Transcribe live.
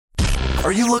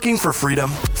Are you looking for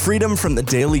freedom? Freedom from the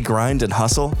daily grind and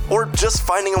hustle? Or just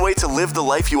finding a way to live the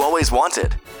life you always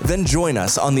wanted? Then join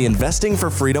us on the Investing for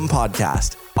Freedom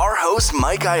podcast. Our host,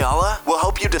 Mike Ayala, will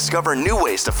help you discover new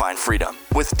ways to find freedom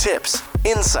with tips,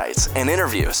 insights, and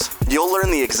interviews. You'll learn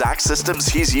the exact systems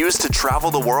he's used to travel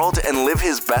the world and live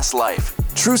his best life.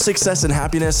 True success and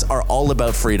happiness are all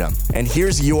about freedom. And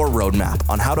here's your roadmap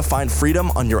on how to find freedom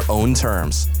on your own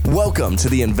terms. Welcome to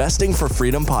the Investing for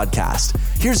Freedom podcast.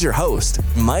 Here's your host,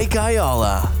 Mike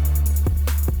Ayala.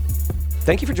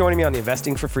 Thank you for joining me on the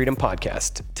Investing for Freedom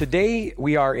podcast. Today,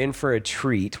 we are in for a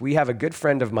treat. We have a good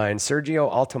friend of mine,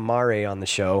 Sergio Altomare, on the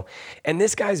show. And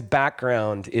this guy's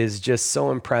background is just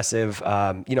so impressive.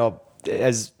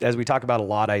 As we talk about a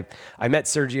lot, I met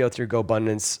Sergio through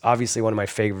GoBundance, obviously one of my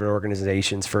favorite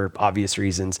organizations for obvious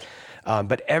reasons.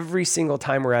 But every single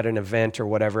time we're at an event or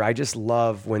whatever, I just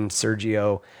love when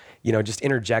Sergio, just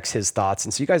interjects his thoughts.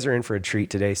 And so you guys are in for a treat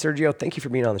today. Sergio, thank you for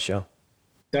being on the show.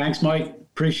 Thanks, Mike.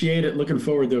 Appreciate it. Looking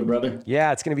forward to it, brother.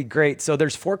 Yeah, it's going to be great. So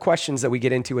there's 4 questions that we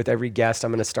get into with every guest.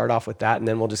 I'm going to start off with that, and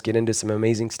then we'll just get into some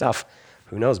amazing stuff.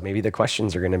 Who knows? Maybe the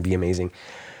questions are going to be amazing.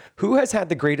 Who has had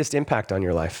the greatest impact on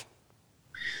your life?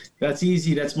 That's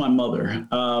easy. That's my mother.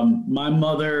 My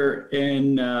mother,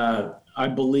 I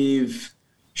believe,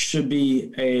 should be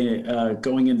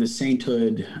going into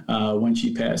sainthood when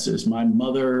she passes. My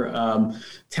mother,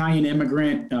 Italian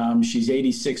immigrant, she's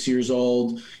 86 years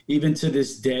old. Even to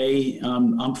this day,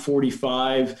 I'm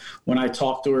 45. When I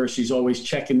talk to her, she's always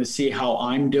checking to see how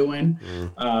I'm doing.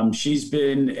 She's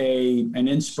been an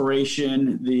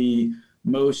inspiration, the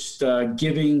most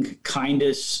giving,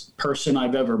 kindest person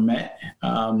I've ever met.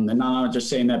 And I'm not just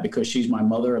saying that because she's my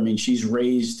mother. I mean, she's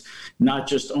raised not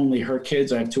just only her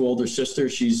kids. I have 2 older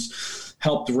sisters. She's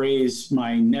helped raise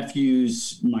my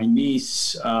nephews, my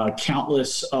niece,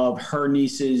 countless of her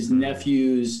nieces,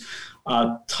 nephews,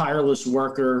 tireless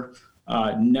worker,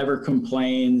 never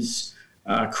complains,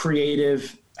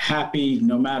 creative, happy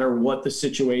no matter what the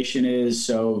situation is.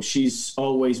 So she's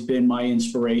always been my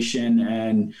inspiration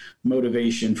and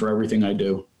motivation for everything I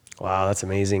do. Wow, that's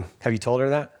amazing. Have you told her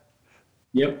that?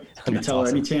 Yep. I tell her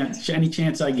any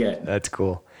chance I get. That's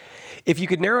cool. If you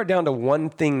could narrow it down to one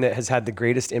thing that has had the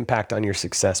greatest impact on your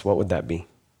success, what would that be?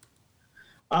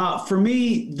 For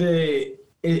me,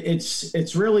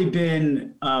 it's really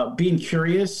been being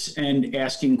curious and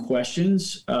asking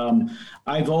questions.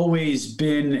 I've always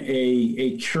been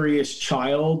a curious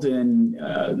child, and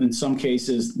in some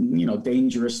cases,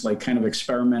 dangerous, like kind of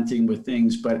experimenting with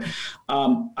things. But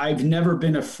I've never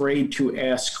been afraid to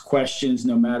ask questions,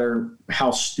 no matter how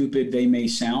stupid they may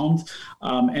sound.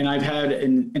 And I've had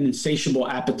an insatiable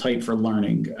appetite for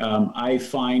learning. I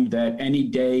find that any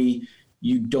day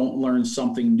you don't learn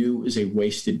something new is a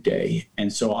wasted day.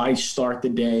 And so I start the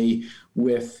day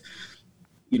with,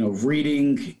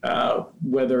 reading,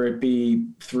 whether it be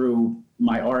through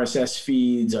my RSS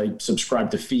feeds. I subscribe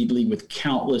to Feedly with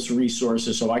countless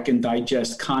resources so I can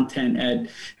digest content at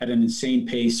an insane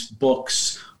pace,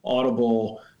 books,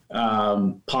 Audible,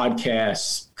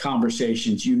 podcasts,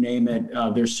 conversations, you name it.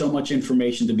 There's so much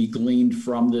information to be gleaned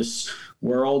from this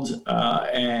world,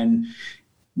 and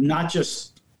not just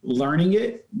learning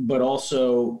it, but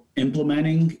also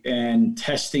implementing and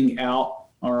testing out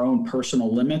our own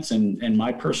personal limits and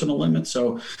my personal limits.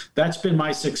 So that's been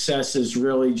my success, is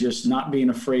really just not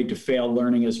being afraid to fail,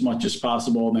 learning as much as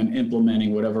possible, and then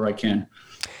implementing whatever I can.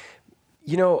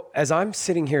 As I'm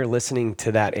sitting here listening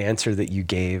to that answer that you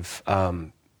gave,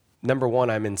 number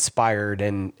one, I'm inspired.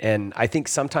 And I think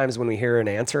sometimes when we hear an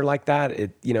answer like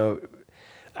that,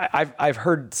 I've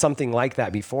heard something like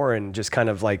that before and just kind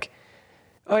of like,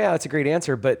 oh yeah, that's a great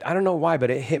answer. But I don't know why, but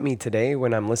it hit me today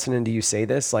when I'm listening to you say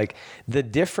this, like the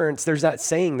difference. There's that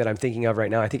saying that I'm thinking of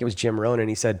right now. I think it was Jim Rohn, and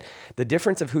he said, the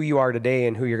difference of who you are today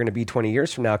and who you're going to be 20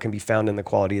 years from now can be found in the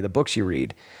quality of the books you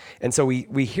read. And so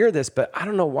we hear this, but I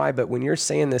don't know why, but when you're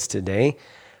saying this today,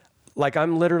 like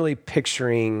I'm literally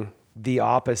picturing the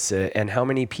opposite, and how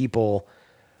many people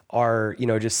are,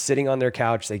 just sitting on their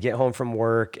couch, they get home from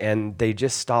work and they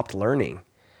just stopped learning.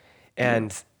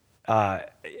 And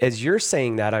as you're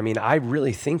saying that, I mean, I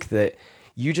really think that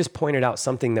you just pointed out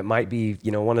something that might be,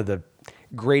 one of the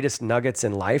greatest nuggets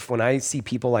in life. When I see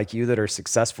people like you that are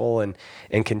successful and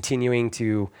continuing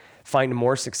to find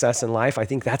more success in life, I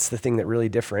think that's the thing that really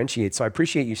differentiates. So I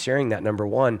appreciate you sharing that, number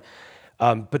one.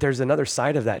 But there's another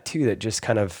side of that too, that just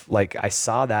kind of like, I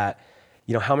saw that,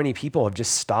 how many people have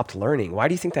just stopped learning. Why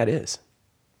do you think that is?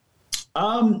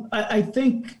 I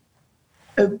think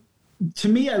To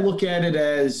me, I look at it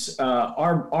as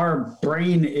our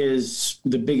brain is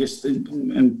the biggest,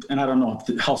 and I don't know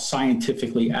how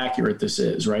scientifically accurate this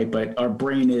is, right? But our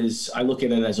brain is, I look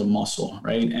at it as a muscle,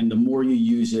 right? And the more you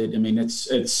use it, I mean,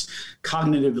 it's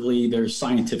cognitively, there's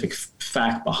scientific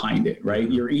fact behind it, right?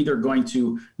 You're either going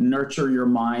to nurture your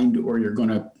mind or you're going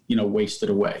to, waste it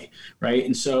away, right?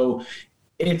 And so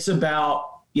it's about,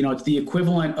 it's the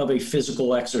equivalent of a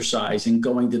physical exercise and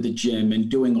going to the gym and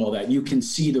doing all that. You can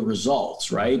see the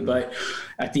results, right? Mm-hmm. But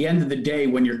at the end of the day,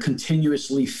 when you're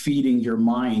continuously feeding your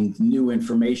mind new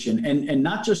information, and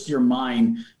not just your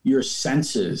mind, your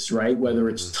senses, right? Whether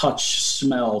it's touch,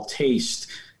 smell, taste,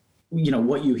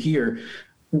 what you hear,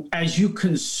 as you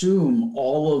consume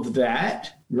all of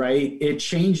that, right? It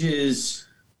changes,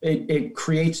 it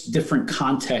creates different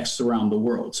contexts around the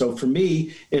world. So for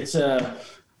me, it's a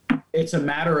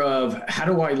matter of how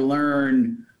do I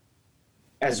learn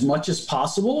as much as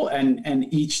possible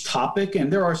and each topic.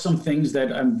 And there are some things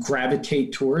that I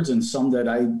gravitate towards and some that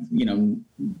I,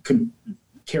 could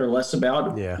care less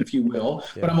about, if you will,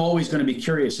 but I'm always going to be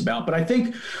curious about. But I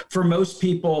think for most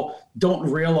people don't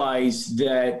realize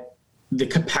that the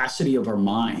capacity of our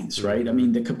minds, right? I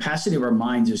mean, the capacity of our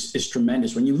minds is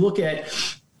tremendous. When you look at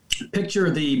picture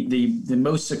the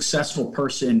most successful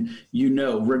person,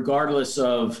 regardless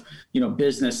of,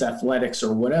 business, athletics,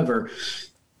 or whatever,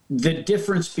 the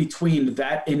difference between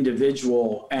that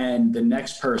individual and the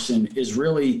next person is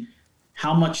really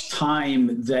how much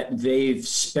time that they've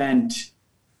spent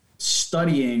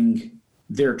studying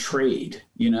their trade.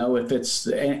 If it's,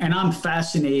 and I'm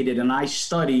fascinated and I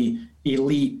study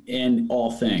elite in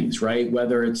all things, right?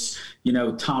 Whether it's,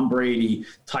 Tom Brady,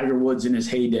 Tiger Woods in his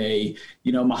heyday,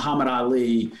 Muhammad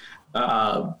Ali,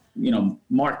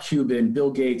 Mark Cuban,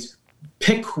 Bill Gates,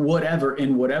 pick whatever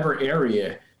in whatever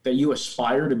area that you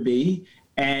aspire to be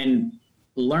and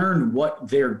learn what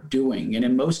they're doing. And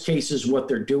in most cases, what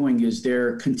they're doing is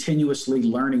they're continuously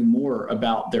learning more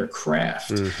about their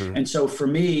craft. Mm-hmm. And so for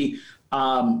me,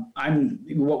 I'm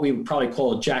what we would probably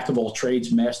call a jack of all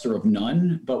trades, master of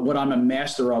none. But what I'm a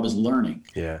master of is learning.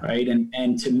 Yeah. Right.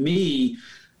 And to me,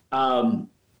 a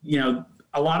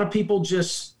lot of people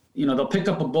just, they'll pick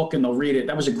up a book and they'll read it.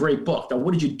 That was a great book. Now,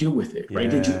 what did you do with it? Right.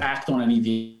 Yeah. Did you act on any of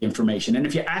the information? And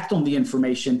if you act on the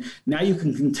information, now you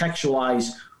can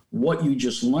contextualize what you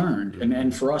just learned. Mm-hmm.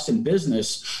 And for us in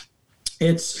business,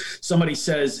 it's somebody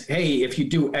says, hey, if you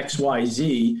do X, Y,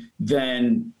 Z,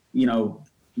 then,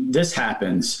 this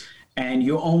happens, and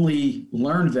you only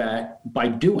learn that by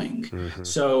doing. Mm-hmm.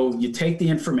 So you take the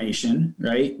information,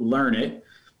 right? Learn it,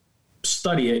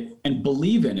 study it, and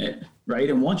believe in it, right?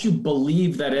 And once you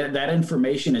believe that that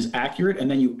information is accurate, and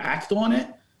then you act on it,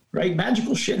 right?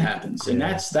 Magical shit happens, and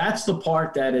that's the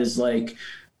part that is like,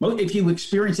 if you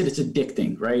experience it, it's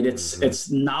addicting, right? It's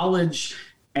knowledge.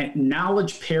 And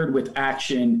knowledge paired with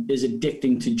action is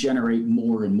addicting to generate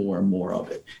more and more and more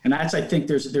of it. And I think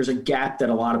there's a gap that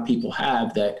a lot of people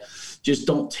have that just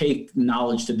don't take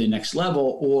knowledge to the next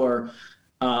level, or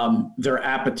their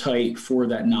appetite for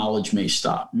that knowledge may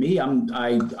stop. Me,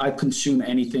 I consume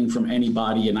anything from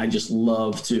anybody, and I just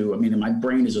love to. I mean, my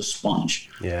brain is a sponge.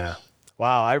 Yeah.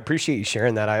 Wow. I appreciate you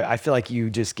sharing that. I feel like you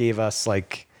just gave us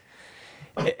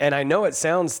and I know it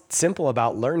sounds simple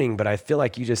about learning, but I feel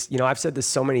like you just, I've said this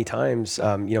so many times,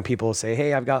 people will say,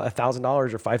 hey, I've got $1,000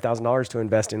 or $5,000 to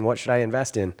invest in. What should I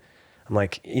invest in? I'm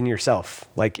like, in yourself,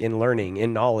 like in learning,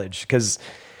 in knowledge. Cause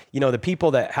the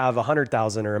people that have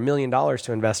 $100,000 or $1 million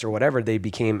to invest or whatever, they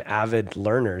became avid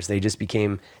learners. They just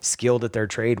became skilled at their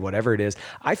trade, whatever it is.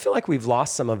 I feel like we've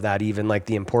lost some of that, even like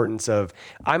the importance of,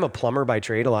 I'm a plumber by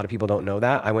trade. A lot of people don't know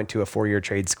that. I went to a 4-year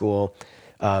trade school.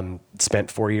 Spent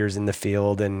 4 years in the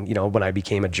field. And, when I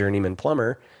became a journeyman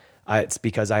plumber, it's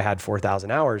because I had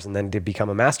 4,000 hours. And then to become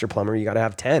a master plumber, you got to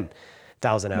have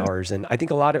 10,000 hours. And I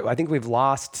think I think we've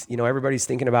lost, everybody's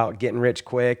thinking about getting rich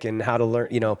quick and how to learn,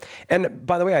 and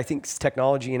by the way, I think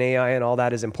technology and AI and all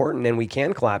that is important, and we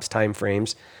can collapse time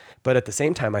frames. But at the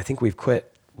same time, I think we've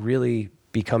quit really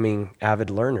becoming avid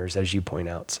learners, as you point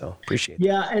out. So appreciate that.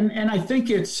 Yeah. And I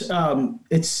think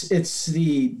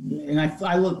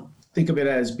I think of it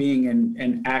as being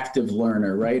an active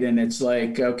learner, right? And it's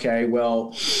like, okay,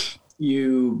 well,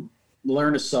 you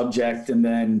learn a subject and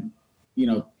then,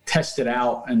 test it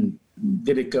out, and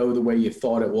did it go the way you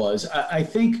thought it was? I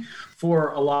think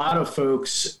for a lot of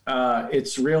folks,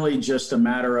 it's really just a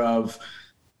matter of,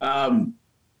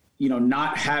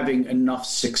 not having enough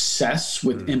success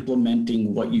with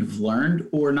implementing what you've learned,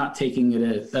 or not taking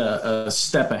it a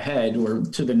step ahead or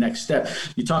to the next step.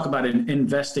 You talk about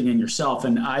investing in yourself,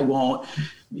 and I won't,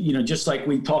 just like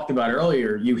we talked about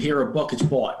earlier, you hear a book, it's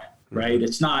bought. right?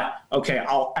 It's not, okay,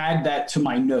 I'll add that to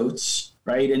my notes,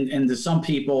 right? And to some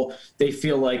people, they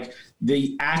feel like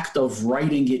the act of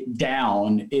writing it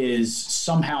down is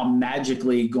somehow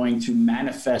magically going to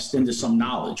manifest into some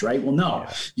knowledge, right? Well, no,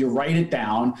 you write it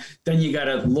down, then you got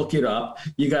to look it up,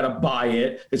 you got to buy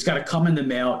it, it's got to come in the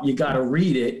mail, you got to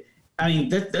read it. I mean,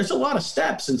 there's a lot of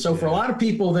steps. And so for a lot of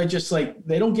people, they just like,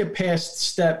 they don't get past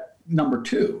step number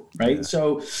 2, right? Yeah.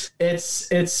 So it's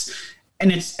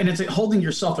holding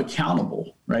yourself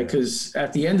accountable, right? Because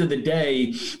at the end of the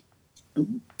day,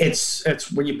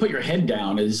 it's when you put your head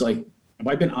down, is like, have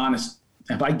I been honest?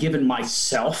 Have I given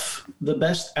myself the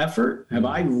best effort? Have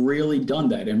I really done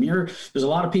that? I mean, there's a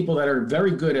lot of people that are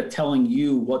very good at telling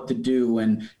you what to do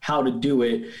and how to do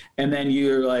it. And then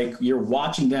you're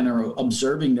watching them or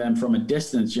observing them from a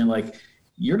distance. You're like,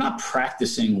 you're not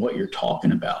practicing what you're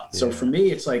talking about. Yeah. So for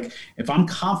me, it's like, if I'm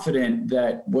confident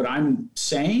that what I'm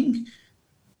saying,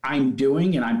 I'm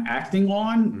doing and I'm acting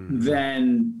on,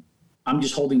 then I'm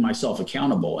just holding myself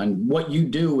accountable, and what you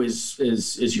do is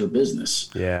your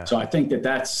business. Yeah. So I think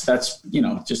that's just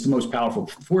the most powerful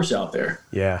force out there.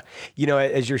 Yeah.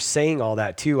 As you're saying all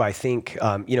that too, I think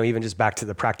even just back to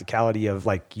the practicality of,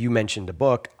 like, you mentioned a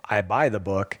book, I buy the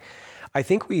book. I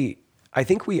think we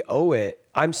owe it.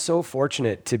 I'm so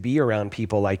fortunate to be around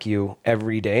people like you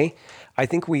every day. I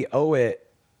think we owe it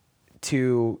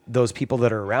to those people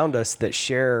that are around us that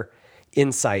share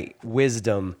insight,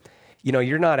 wisdom.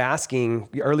 You're not asking,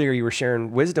 earlier you were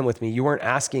sharing wisdom with me. You weren't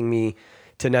asking me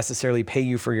to necessarily pay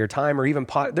you for your time or even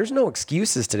there's no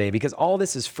excuses today, because all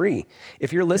this is free.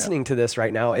 If you're listening to this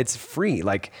right now, it's free.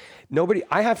 Like,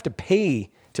 I have to pay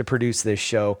to produce this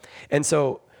show. And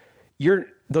so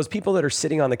those people that are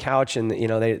sitting on the couch and,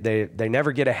 they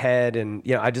never get ahead. And,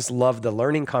 I just love the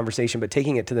learning conversation, but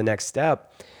taking it to the next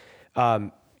step.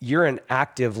 You're an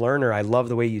active learner. I love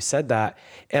the way you said that.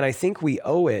 And I think we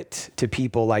owe it to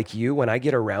people like you. When I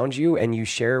get around you and you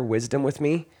share wisdom with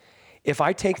me, if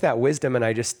I take that wisdom and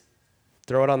I just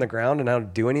throw it on the ground and I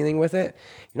don't do anything with it,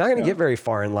 you're not going to get very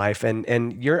far in life. And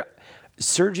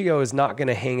Sergio is not going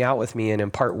to hang out with me and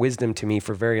impart wisdom to me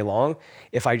for very long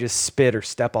if I just spit or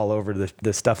step all over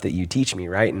the stuff that you teach me,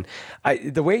 right? And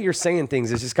the way you're saying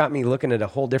things has just got me looking at a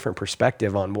whole different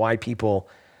perspective on why people.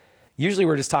 Usually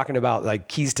we're just talking about like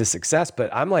keys to success,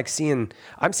 but I'm seeing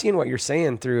what you're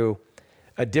saying through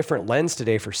a different lens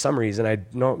today for some reason. I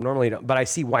normally don't, but I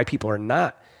see why people are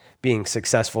not being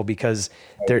successful, because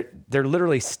they're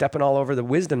literally stepping all over the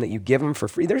wisdom that you give them for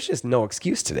free. There's just no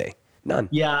excuse today. None.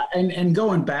 Yeah. And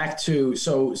going back to,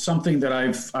 so something that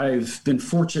I've been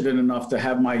fortunate enough to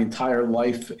have my entire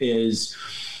life is,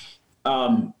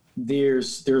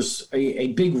 there's a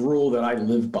big rule that I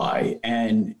live by,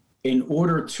 and in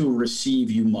order to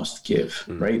receive, you must give,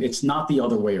 right? It's not the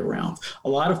other way around. A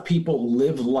lot of people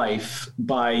live life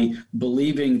by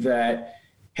believing that,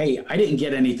 hey, I didn't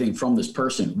get anything from this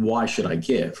person. Why should I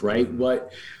give, right?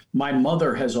 What my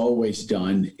mother has always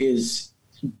done is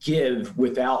give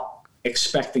without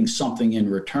expecting something in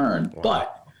return. Wow.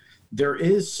 But there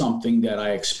is something that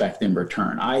I expect in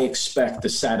return. I expect the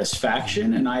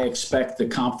satisfaction, and I expect the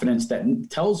confidence that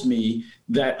tells me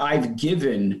that I've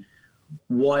given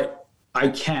what I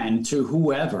can to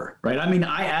whoever, right? I mean,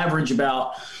 I average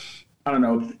about,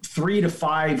 3 to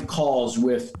 5 calls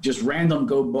with just random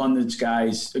GoBundance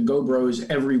guys, Go Bros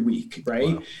every week,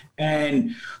 right? Wow.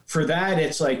 And for that,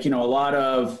 it's like, a lot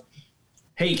of,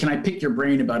 hey, can I pick your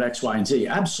brain about X, Y, and Z?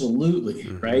 Absolutely,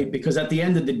 right? Because at the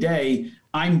end of the day,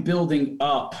 I'm building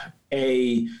up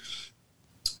a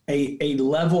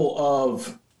level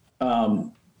of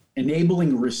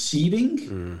enabling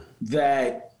receiving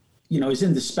that, is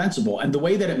indispensable. And the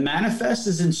way that it manifests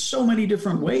is in so many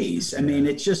different ways. I mean,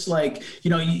 it's just like,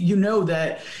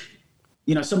 that,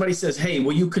 somebody says, hey,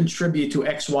 will you contribute to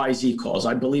XYZ calls?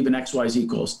 I believe in XYZ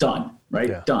calls. Done, right?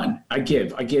 Yeah. Done. I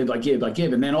give.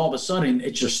 And then all of a sudden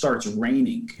it just starts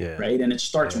raining, right? And it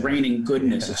starts raining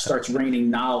goodness. It starts raining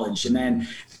knowledge. And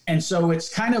so it's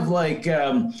kind of like,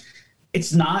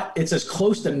 it's as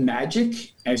close to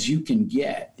magic as you can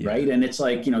get, right? And it's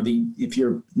like, if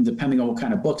you're, depending on what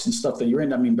kind of books and stuff that you're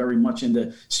into, I mean, very much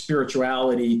into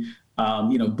spirituality,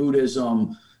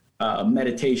 Buddhism,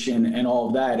 meditation and all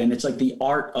of that. And it's like the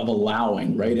art of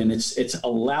allowing, right? And it's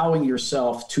allowing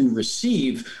yourself to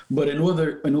receive, but in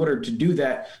order to do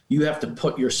that, you have to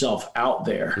put yourself out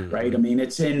there, right? I mean,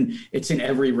 it's in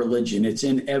every religion, it's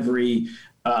in every,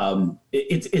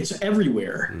 it's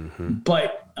everywhere,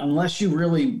 but unless you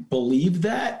really believe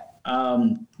that,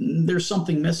 there's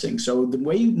something missing. So the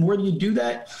more you do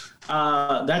that,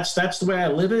 that's the way I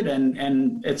live it.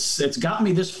 And it's got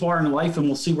me this far in life, and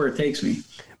we'll see where it takes me.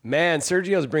 Man,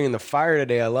 Sergio's bringing the fire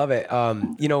today. I love it.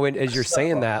 As you're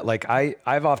saying that, like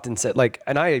I've often said, like,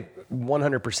 and I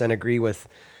 100% agree with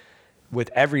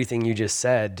everything you just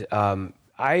said.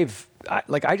 I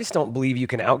just don't believe you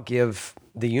can outgive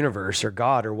the universe or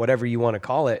God or whatever you want to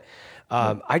call it.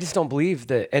 I just don't believe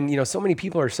that. And, so many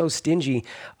people are so stingy.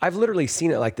 I've literally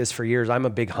seen it like this for years. I'm a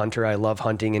big hunter. I love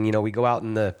hunting. And, we go out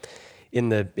in the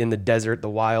desert, the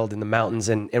wild, in the mountains,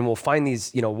 and we'll find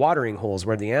these, watering holes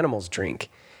where the animals drink.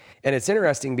 And it's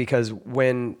interesting because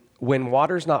when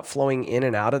water's not flowing in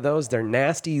and out of those, they're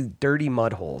nasty, dirty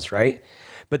mud holes, right?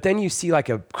 But then you see like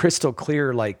a crystal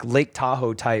clear, like Lake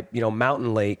Tahoe type,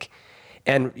 mountain lake,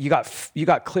 and you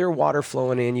got clear water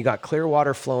flowing in, you got clear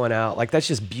water flowing out. Like that's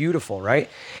just beautiful, right?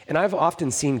 And I've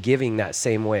often seen giving that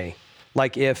same way.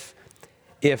 Like if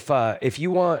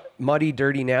you want muddy,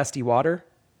 dirty, nasty water,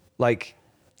 like,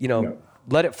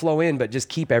 let it flow in, but just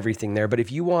keep everything there. But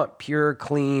if you want pure,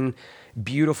 clean,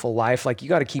 beautiful life, like you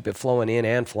got to keep it flowing in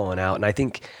and flowing out. And I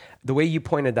think the way you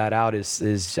pointed that out is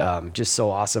just so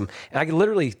awesome. And I can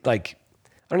literally, like,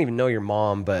 I don't even know your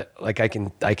mom, but like I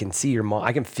can see your mom,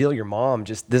 I can feel your mom.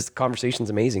 Just this conversation's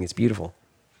amazing. It's beautiful.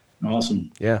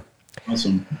 Awesome. Yeah.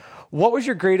 Awesome. What was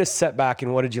your greatest setback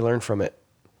and what did you learn from it?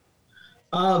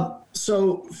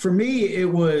 So for me, it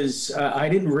was, I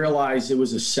didn't realize it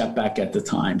was a setback at the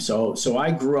time. So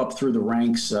I grew up through the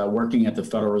ranks, working at the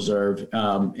Federal Reserve,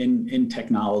 in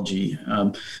technology.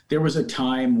 There was a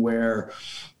time where,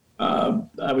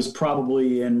 I was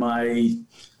probably in my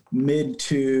mid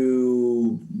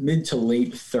to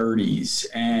late 30s,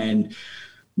 and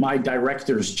my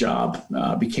director's job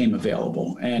became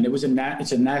available, and it was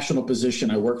it's a national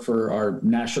position. I work for our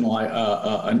national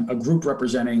a group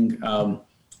representing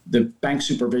the bank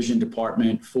supervision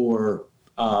department for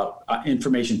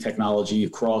information technology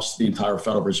across the entire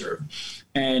Federal Reserve,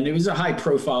 and it was a high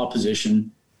profile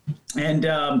position, and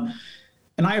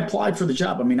I applied for the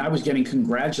job. I mean, I was getting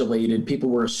congratulated. People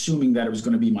were assuming that it was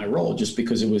going to be my role just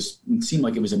because it seemed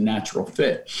like it was a natural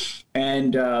fit.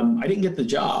 And I didn't get the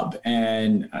job.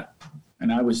 And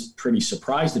I was pretty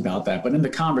surprised about that. But in the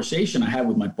conversation I had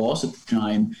with my boss at the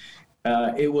time,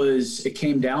 it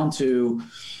came down to,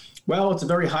 well, it's a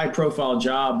very high profile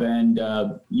job and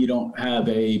you don't have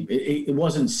it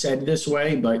wasn't said this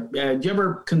way, but do you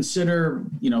ever consider,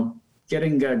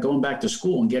 going back to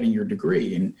school and getting your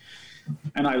degree? And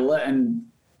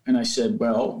I said,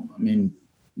 well, I mean,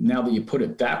 now that you put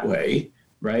it that way,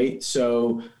 right?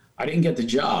 So I didn't get the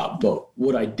job, but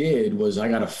what I did was I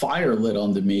got a fire lit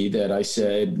under me that I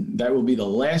said that will be the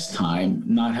last time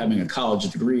not having a college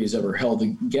degree is ever held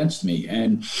against me.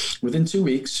 And within 2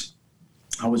 weeks,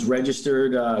 I was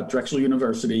registered Drexel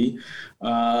University.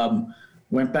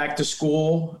 Went back to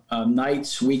school,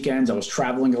 nights, weekends. I was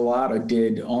traveling a lot. I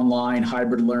did online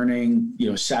hybrid learning,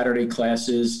 Saturday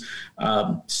classes.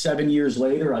 7 years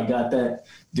later, I got that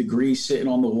degree sitting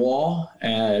on the wall.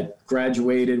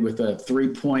 Graduated with a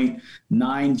 3.9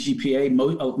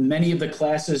 GPA. Many of the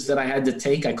classes that I had to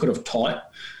take, I could have taught.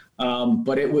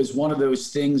 But it was one of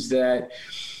those things that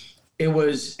it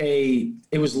was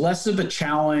less of a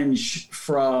challenge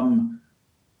from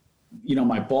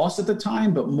my boss at the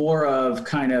time, but more of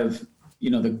kind of,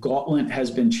 the gauntlet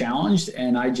has been challenged.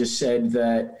 And I just said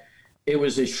that it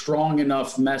was a strong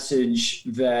enough message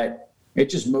that it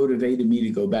just motivated me to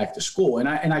go back to school. And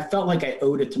I felt like I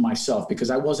owed it to myself because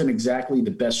I wasn't exactly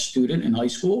the best student in high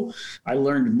school. I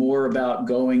learned more about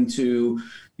going to,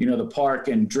 the park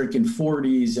and drinking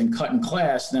 40s and cutting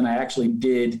class than I actually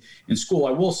did in school.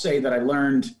 I will say that I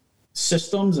learned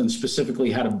systems and specifically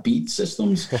how to beat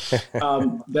systems,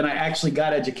 then I actually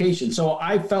got education. So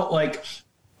I felt like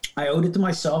I owed it to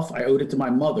myself. I owed it to my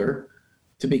mother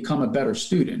to become a better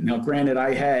student. Now, granted,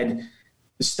 I had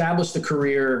established a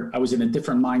career. I was in a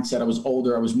different mindset. I was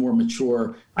older. I was more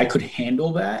mature. I could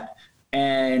handle that.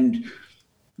 And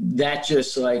that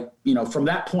just from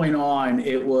that point on,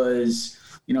 it was,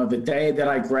 the day that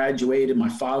I graduated, my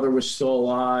father was still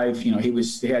alive. He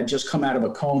had just come out of a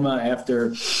coma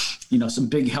after, some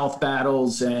big health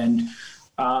battles. And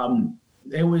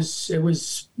it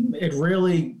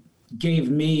really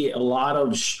gave me a lot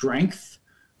of strength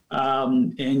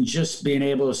in just being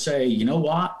able to say, you know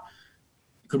what,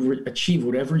 you could achieve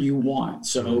whatever you want.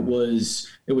 So it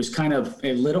was kind of,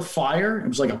 it lit a fire. It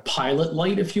was like a pilot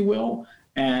light, if you will.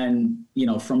 And,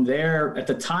 from there, at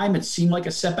the time, it seemed like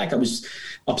a setback. I was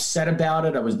upset about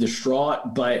it. I was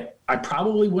distraught, but I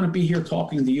probably wouldn't be here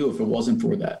talking to you if it wasn't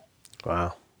for that.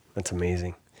 Wow. That's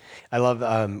amazing. I love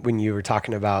when you were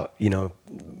talking about,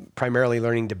 primarily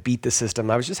learning to beat the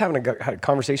system. I was just having a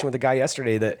conversation with a guy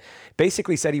yesterday that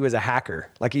basically said he was a hacker.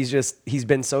 Like he's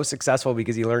been so successful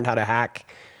because he learned how to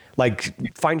hack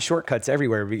like find shortcuts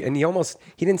everywhere. And he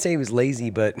didn't say he was lazy,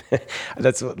 but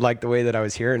that's like the way that I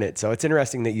was hearing it. So it's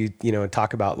interesting that you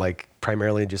talk about like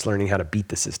primarily just learning how to beat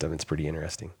the system. It's pretty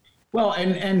interesting. Well,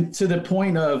 and to the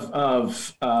point of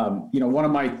one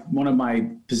of my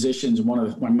positions,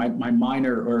 my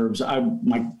minor or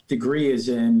my degree is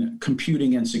in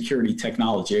computing and security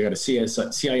technology. I got a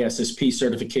CISSP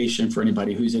certification. For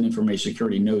anybody who's in information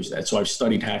security knows that. So I've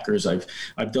studied hackers. I've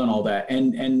done all that,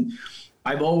 and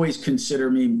I've always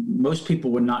considered most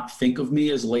people would not think of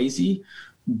me as lazy,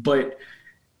 but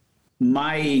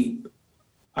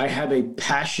I have a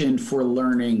passion for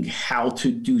learning how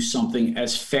to do something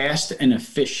as fast and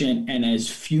efficient and as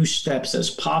few steps as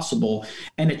possible.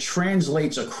 And it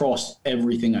translates across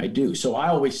everything I do. So I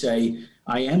always say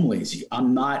I am lazy.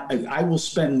 I will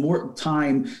spend more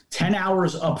time, 10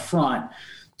 hours up front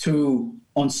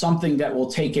on something that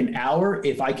will take an hour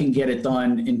if I can get it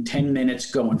done in 10 minutes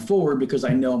going forward, because I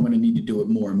know I'm going to need to do it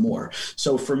more and more.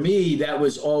 So for me, that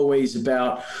was always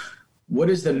about, what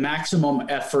is the maximum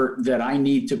effort that I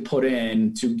need to put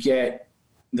in to get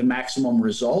the maximum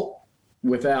result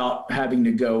without having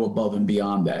to go above and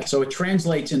beyond that? So it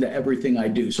translates into everything I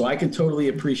do. So I can totally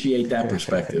appreciate that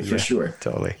perspective for sure.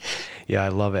 Totally. Yeah, I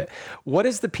love it. What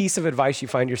is the piece of advice you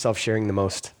find yourself sharing the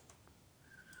most?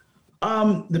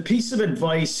 The piece of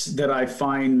advice that I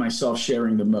find myself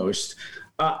sharing the most,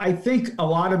 I think a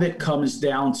lot of it comes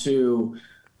down to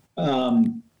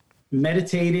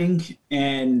meditating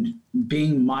and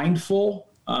being mindful.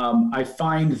 I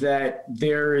find that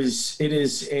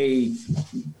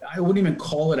I wouldn't even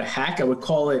call it a hack. I would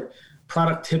call it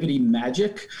productivity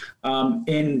magic,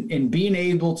 in being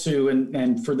able to,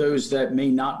 and for those that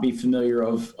may not be familiar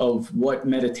of what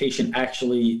meditation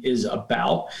actually is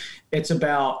about, it's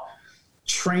about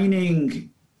training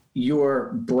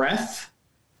your breath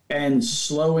and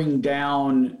slowing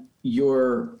down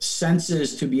your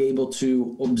senses to be able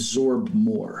to absorb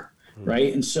more,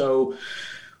 right? And so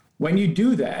when you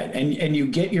do that and you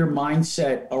get your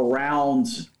mindset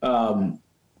around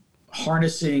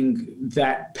harnessing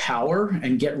that power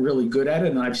and get really good at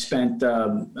it, and I've spent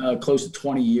close to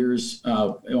 20 years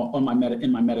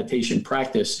in my meditation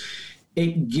practice,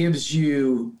 it gives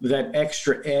you that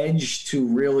extra edge to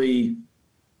really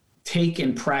take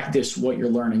and practice what you're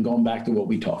learning, going back to what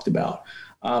we talked about.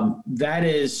 That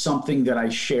is something that I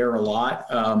share a lot.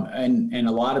 And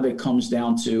a lot of it comes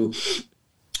down to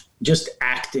just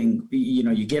acting.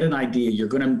 You get an idea,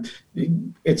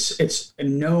 it's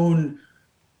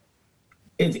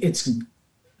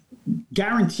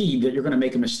guaranteed that you're going to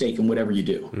make a mistake in whatever you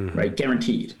do, right?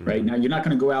 Guaranteed, right? Now, you're not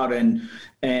going to go out and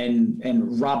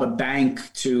rob a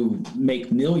bank to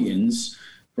make millions,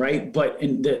 right? But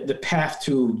in the path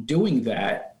to doing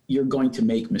that, you're going to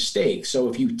make mistakes. So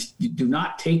if you do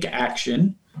not take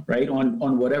action, right,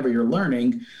 on whatever you're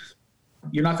learning,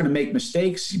 you're not going to make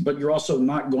mistakes, but you're also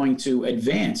not going to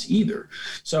advance either.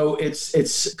 So it's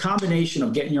a combination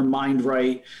of getting your mind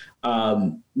right,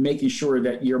 making sure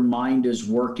that your mind is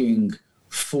working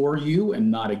for you and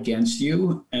not against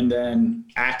you, and then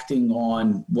acting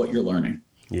on what you're learning.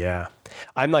 Yeah.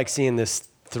 I'm like seeing this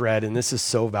thread, and this is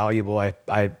so valuable.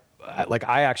 I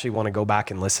actually want to go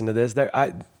back and listen to this.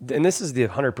 And this is the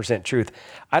 100% truth.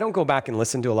 I don't go back and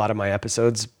listen to a lot of my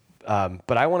episodes,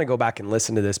 but I want to go back and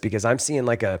listen to this because I'm seeing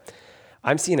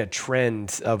a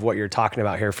trend of what you're talking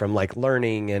about here, from like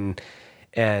learning and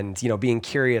being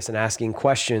curious and asking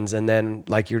questions, and then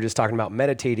like you're just talking about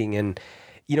meditating. And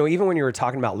even when you were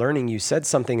talking about learning, you said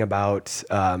something about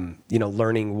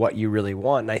learning what you really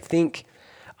want. And I think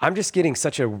I'm just getting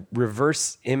such a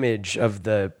reverse image of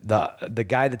the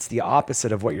guy that's the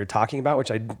opposite of what you're talking about, which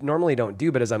I normally don't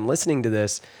do. But as I'm listening to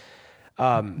this,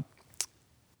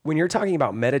 when you're talking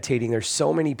about meditating, there's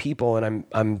so many people, and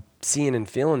I'm seeing and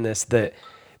feeling this, that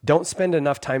don't spend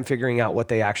enough time figuring out what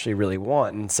they actually really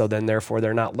want. And so then therefore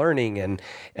they're not learning and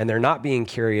they're not being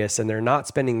curious, and they're not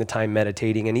spending the time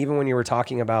meditating. And even when you were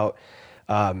talking about,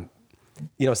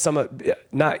 you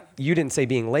didn't say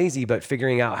being lazy, but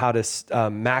figuring out how to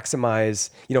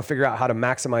figure out how to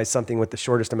maximize something with the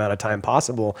shortest amount of time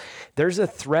possible. There's a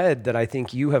thread that I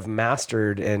think you have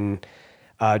mastered, and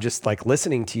just like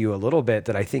listening to you a little bit,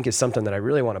 that I think is something that I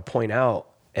really want to point out.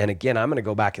 And again, I'm going to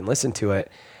go back and listen to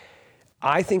it.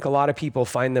 I think a lot of people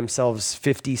find themselves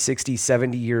 50, 60,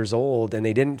 70 years old, and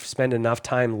they didn't spend enough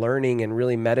time learning and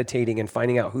really meditating and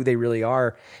finding out who they really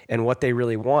are and what they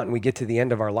really want. And we get to the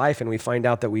end of our life and we find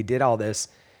out that we did all this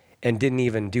and didn't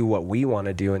even do what we want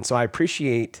to do. And so I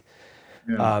appreciate,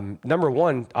 number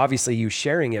one, obviously you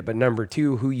sharing it, but number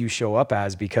two, who you show up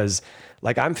as, because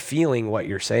like I'm feeling what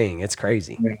you're saying. It's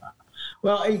crazy. Yeah.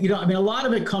 Well, I mean, a lot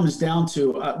of it comes down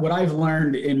to what I've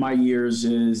learned in my years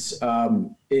is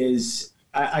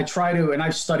I try to, and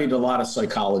I've studied a lot of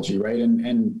psychology, right?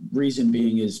 And reason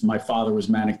being is my father was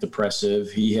manic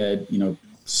depressive. He had,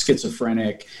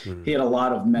 schizophrenic. He had a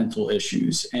lot of mental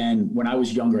issues. And when I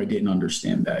was younger, I didn't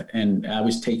understand that. And I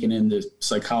was taken in the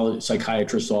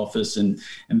psychiatrist's office and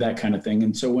that kind of thing.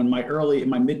 And so in my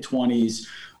mid-20s,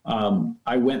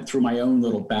 I went through my own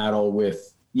little battle with,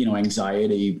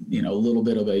 anxiety, a little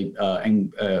bit of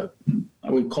I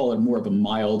would call it more of a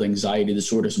mild anxiety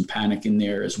disorder, some panic in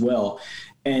there as well.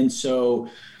 And so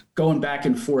going back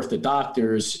and forth to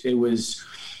doctors, it was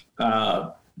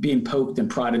being poked and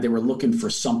prodded. They were looking for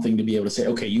something to be able to say,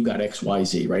 okay, you got X, Y,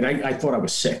 Z, right? I thought I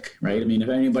was sick, right? I mean, if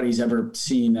anybody's ever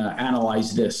seen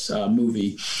Analyze This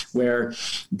movie where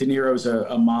De Niro's a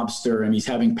mobster and he's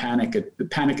having panic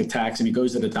attacks and he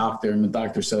goes to the doctor and the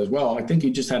doctor says, well, I think you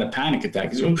just had a panic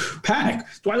attack. He says, oh, panic?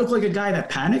 Do I look like a guy that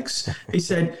panics? He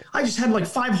said, I just had like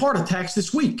 5 heart attacks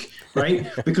this week, right?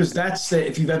 Because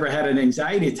if you've ever had an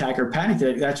anxiety attack or panic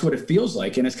attack, that's what it feels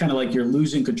like. And it's kind of like you're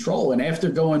losing control. And after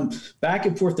going back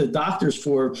and forth to doctors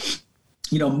for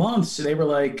months, they were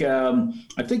like,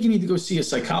 I think you need to go see a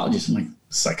psychologist. I'm like,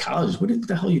 psychologist? What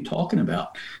the hell are you talking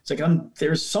about? It's like,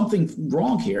 there's something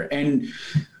wrong here. And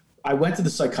I went to the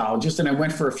psychologist and I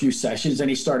went for a few sessions and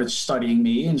he started studying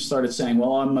me and started saying,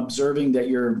 well, I'm observing that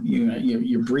you're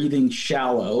breathing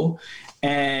shallow.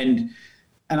 And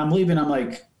I'm leaving. I'm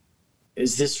like,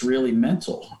 is this really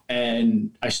mental?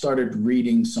 And I started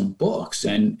reading some books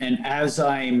and as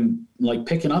I'm like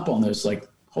picking up on this, like,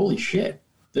 holy shit,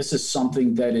 this is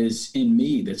something that is in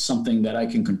me. That's something that I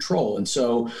can control. And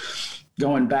so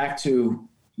going back to,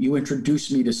 you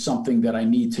introduced me to something that I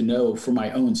need to know for my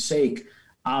own sake,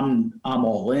 I'm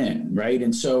all in, right?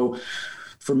 And so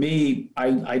for me,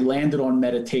 I landed on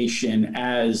meditation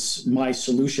as my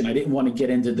solution. I didn't want to get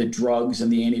into the drugs and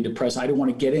the antidepressants. I didn't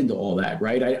want to get into all that,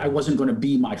 right? I wasn't going to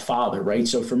be my father, right?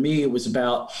 So for me, it was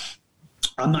about,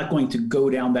 I'm not going to go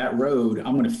down that road.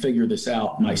 I'm going to figure this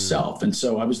out myself. And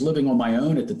so I was living on my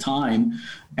own at the time.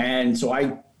 And so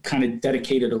I kind of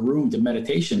dedicated a room to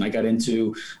meditation. I got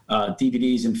into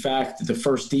DVDs. In fact, the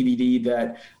first DVD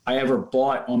that I ever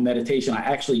bought on meditation, I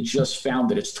actually just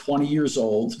found it. It's 20 years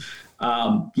old.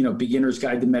 Beginner's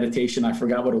Guide to Meditation. I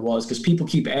forgot what it was because people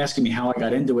keep asking me how I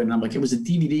got into it. And I'm like, it was a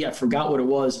DVD. I forgot what it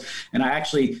was. And I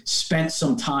actually spent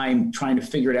some time trying to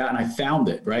figure it out and I found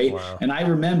it. Right. Wow. And I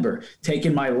remember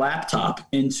taking my laptop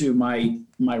into my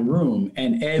room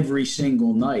and every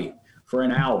single night for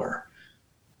an hour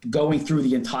going through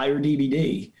the entire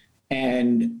DVD.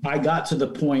 And I got to the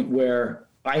point where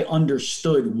I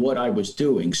understood what I was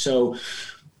doing. So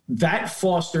that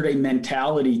fostered a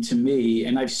mentality to me.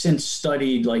 And I've since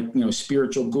studied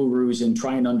spiritual gurus and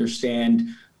trying to understand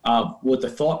what the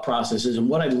thought process is. And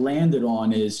what I landed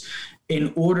on is,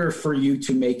 in order for you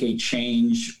to make a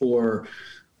change or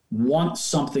want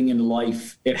something in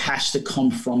life, it has to come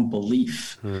from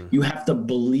belief. You have to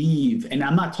believe. And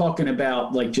I'm not talking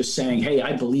about just saying, hey,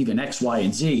 I believe in X, Y,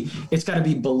 and Z. It's got to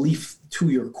be belief to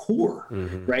your core,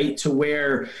 right? To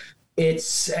where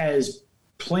it's as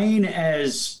plain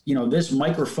as, this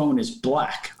microphone is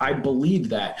black. I believe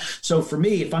that. So for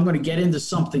me, if I'm going to get into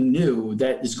something new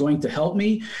that is going to help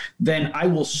me, then I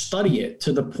will study it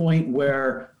to the point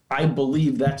where I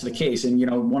believe that's the case. And,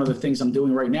 one of the things I'm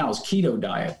doing right now is keto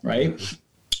diet, right?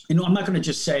 I'm not going to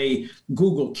just say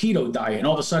Google keto diet and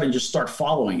all of a sudden just start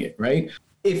following it, right?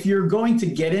 If you're going to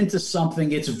get into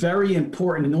something, it's very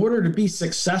important in order to be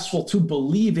successful to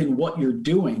believe in what you're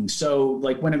doing. So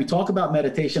when we talk about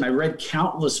meditation, I read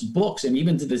countless books, and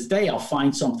even to this day, I'll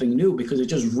find something new because it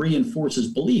just reinforces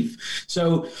belief.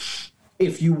 So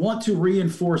if you want to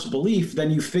reinforce belief, then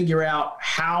you figure out,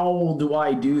 how do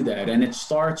I do that? And it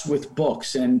starts with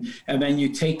books. And then you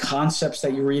take concepts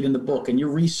that you read in the book and you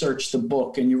research the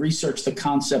book and you research the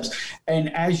concepts.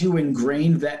 And as you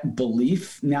ingrain that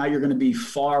belief, now you're going to be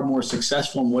far more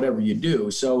successful in whatever you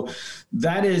do. So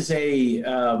that is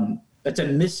that's a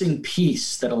missing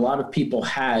piece that a lot of people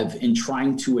have in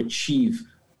trying to achieve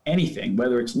anything,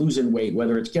 whether it's losing weight,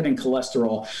 whether it's getting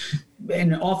cholesterol.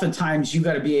 And oftentimes you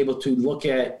got to be able to look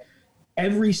at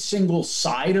every single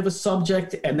side of a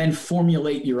subject and then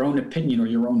formulate your own opinion or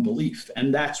your own belief.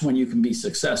 And that's when you can be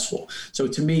successful. So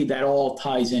to me, that all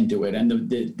ties into it. And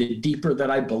the deeper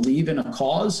that I believe in a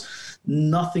cause,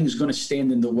 nothing's going to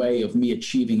stand in the way of me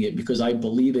achieving it because I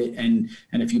believe it. And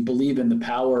if you believe in the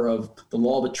power of the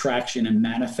law of attraction and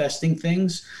manifesting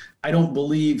things, I don't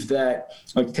believe that,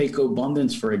 take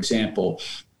abundance, for example.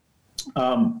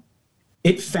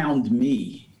 It found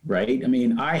me. right? I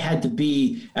mean, I had to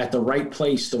be at the right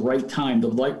place, the right time, the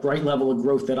right level of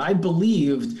growth that I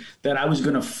believed that I was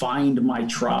going to find my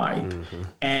tribe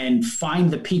and find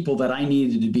the people that I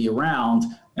needed to be around.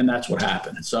 And that's what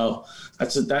happened. So I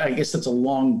guess that's a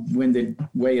long-winded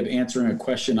way of answering a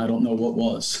question. I don't know what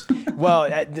was. Well,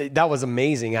 that was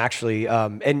amazing, actually.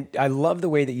 And I love the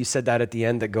way that you said that at the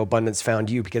end, that GoBundance found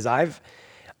you, because I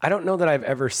don't know that I've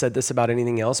ever said this about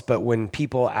anything else, but when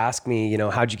people ask me, you know,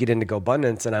 how'd you get into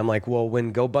GoBundance? And I'm like, well,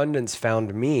 when GoBundance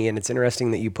found me, and it's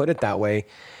interesting that you put it that way.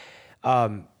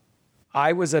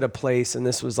 I was at a place, and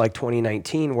this was like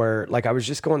 2019, where like I was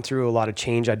just going through a lot of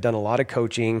change. I'd done a lot of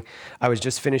coaching. I was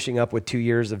just finishing up with 2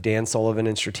 years of Dan Sullivan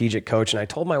and Strategic Coach. And I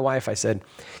told my wife, I said,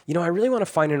 you know, I really want to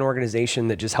find an organization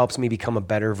that just helps me become a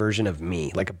better version of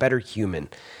me, like a better human.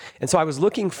 And so I was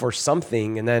looking for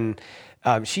something. And then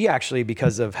she actually,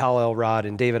 because of Hal Elrod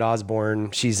and David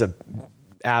Osborne, she's a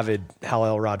avid Hal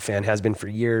Elrod fan, has been for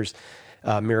years.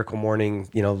 Miracle Morning,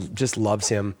 you know, just loves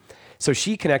him. So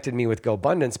she connected me with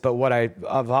GoBundance. But what I've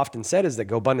often said is that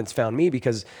GoBundance found me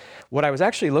because what I was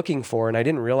actually looking for, and I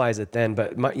didn't realize it then,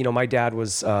 but my dad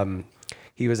was,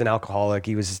 he was an alcoholic.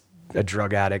 He was a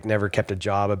drug addict, never kept a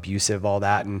job, abusive, all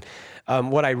that. And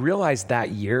what I realized that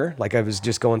year, like I was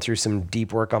just going through some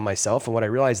deep work on myself. And what I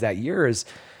realized that year is,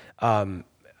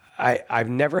 I've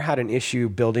never had an issue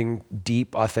building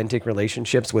deep, authentic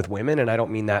relationships with women. And I don't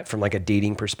mean that from like a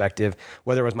dating perspective,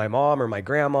 whether it was my mom or my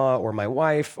grandma or my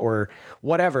wife or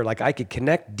whatever. Like I could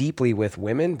connect deeply with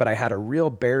women, but I had a real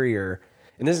barrier.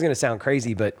 And this is going to sound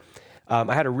crazy, but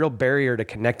I had a real barrier to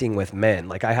connecting with men.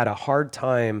 Like I had a hard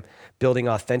time building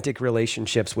authentic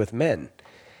relationships with men.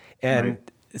 And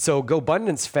so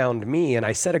GoBundance found me, and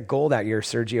I set a goal that year,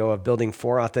 Sergio, of building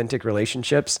 4 authentic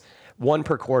relationships, 1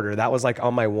 per quarter. That was like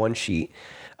on my one sheet.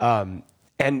 And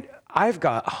I've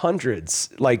got hundreds.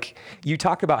 Like you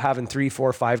talk about having 3,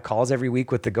 4, 5 calls every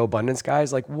week with the GoBundance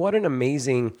guys. Like what an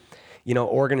amazing, you know,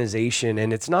 organization.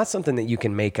 And it's not something that you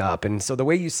can make up. And so the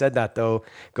way you said that though,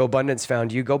 GoBundance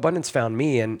found you, GoBundance found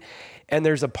me. And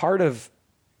there's a part of,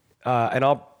 and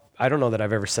I don't know that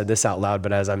I've ever said this out loud,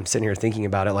 but as I'm sitting here thinking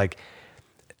about it, like,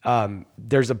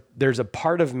 there's a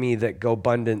part of me that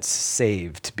GoBundance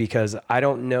saved, because I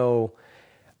don't know,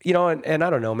 you know, and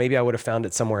I don't know, maybe I would have found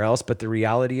it somewhere else, but the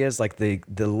reality is like the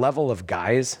level of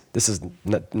guys, this is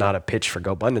not a pitch for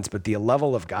GoBundance, but the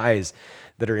level of guys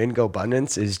that are in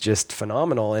GoBundance is just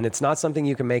phenomenal. And it's not something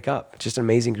you can make up. It's just an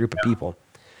amazing group of people.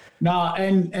 No,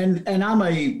 and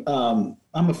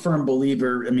I'm a firm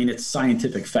believer. I mean, it's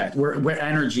scientific fact. We're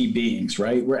energy beings,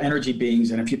 right? We're energy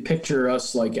beings, and if you picture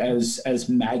us like as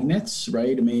magnets,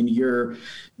 right? I mean, you're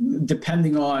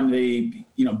depending on the,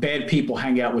 you know, bad people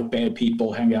hang out with bad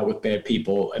people,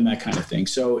 and that kind of thing.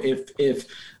 So if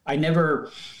I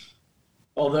never,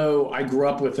 although I grew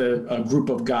up with a group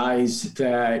of guys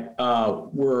that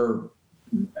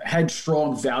had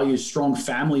strong values, strong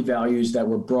family values that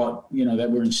were brought, you know,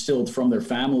 that were instilled from their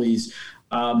families,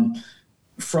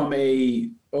 from a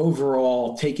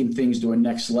overall taking things to a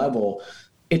next level.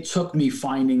 It took me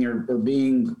finding or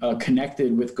being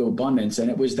connected with GoBundance, and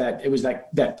it was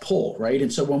that pull, right?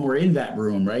 And so when we're in that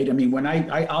room, right? I mean, when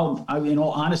I'll in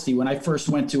all honesty, when I first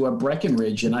went to a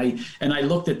Breckenridge and I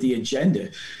looked at the agenda,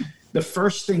 the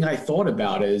first thing I thought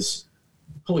about is,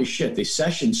 holy shit, the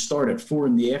sessions start at 4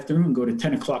 PM and go to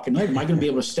 10 o'clock at night. Am I going to be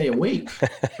able to stay awake?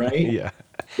 Right? Yeah.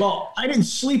 Well, I didn't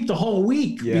sleep the whole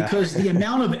week because the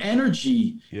amount of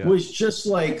energy was just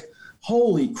like,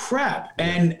 holy crap.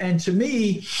 And to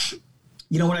me,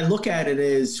 you know, when I look at it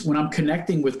is when I'm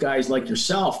connecting with guys like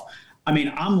yourself, I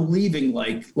mean, I'm leaving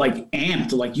like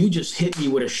amped, like you just hit me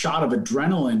with a shot of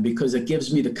adrenaline, because it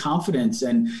gives me the confidence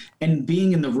and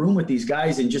being in the room with these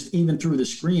guys, and just even through the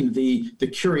screen, the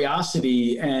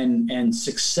curiosity and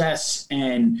success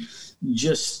and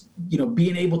just, you know,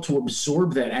 being able to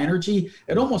absorb that energy,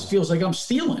 it almost feels like I'm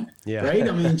stealing, right?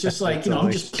 I mean, just like, you know,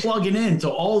 I'm just plugging into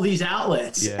all these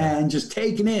outlets and just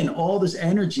taking in all this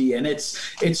energy, and it's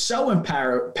so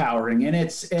empowering, and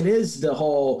it is the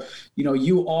whole, you know,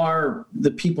 you are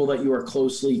the people that you are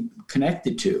closely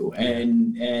connected to,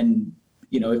 and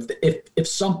you know, if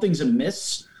something's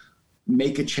amiss,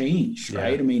 make a change,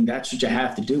 right? I mean, that's what you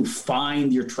have to do.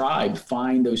 Find your tribe,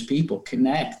 find those people,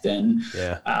 connect, and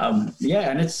and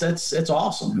it's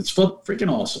awesome. It's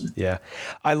freaking awesome. Yeah,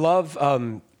 I love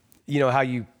you know how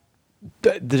you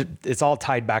it's all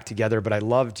tied back together. But I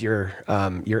loved your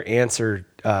answer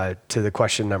to the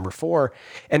question number 4,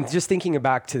 and just thinking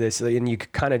back to this, and you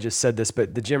kind of just said this,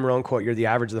 but the Jim Rohn quote: "You're the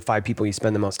average of the 5 people you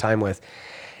spend the most time with."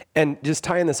 And just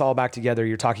tying this all back together,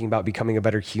 you're talking about becoming a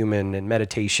better human and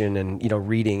meditation and,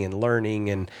 reading and learning.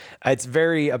 And it's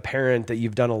very apparent that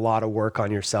you've done a lot of work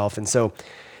on yourself. And so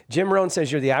Jim Rohn says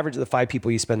you're the average of the 5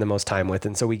 people you spend the most time with.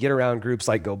 And so we get around groups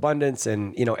like GoBundance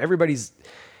and,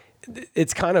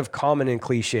 it's kind of common and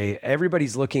cliche.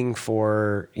 Everybody's looking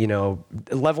for,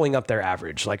 leveling up their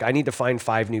average. Like, I need to find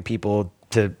 5 new people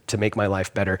to make my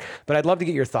life better. But I'd love to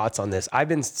get your thoughts on this. I've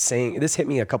been saying, this hit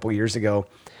me a couple years ago.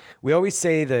 We always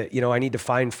say that, I need to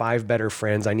find 5 better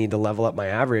friends. I need to level up my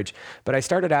average. But I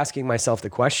started asking myself the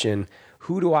question,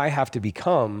 who do I have to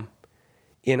become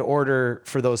in order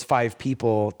for those 5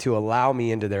 people to allow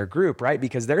me into their group, right?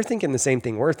 Because they're thinking the same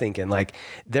thing we're thinking. Like,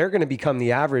 they're going to become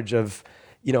the average of,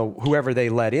 whoever they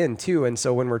let in too. And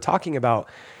so when we're talking about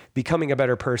becoming a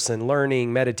better person,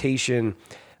 learning, meditation,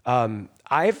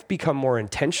 I've become more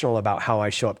intentional about how I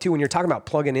show up too. When you're talking about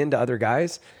plugging into other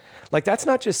guys, like, that's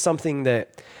not just something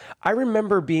that I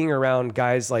remember being around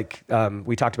guys like,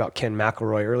 we talked about Ken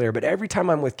McElroy earlier, but every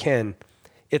time I'm with Ken,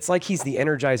 it's like he's the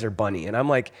Energizer Bunny. And I'm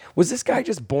like, was this guy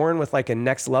just born with like a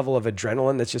next level of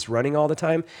adrenaline that's just running all the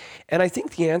time? And I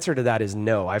think the answer to that is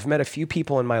no. I've met a few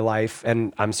people in my life,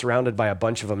 and I'm surrounded by a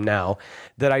bunch of them now,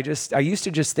 that I used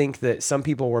to just think that some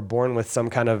people were born with some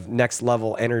kind of next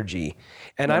level energy.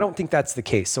 And I don't think that's the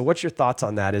case. So what's your thoughts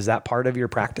on that? Is that part of your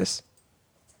practice?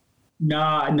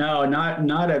 No,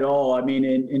 not at all. I mean,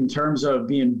 in terms of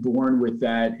being born with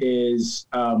that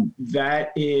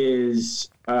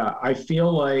I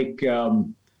feel like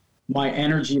my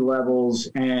energy levels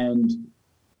and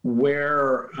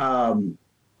where,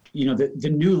 the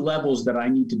new levels that I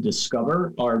need to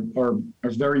discover are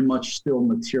very much still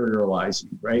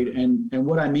materializing, right? And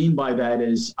what I mean by that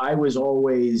is I was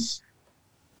always,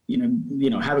 go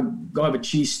have a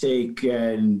cheesesteak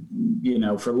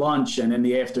and, for lunch, and in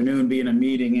the afternoon be in a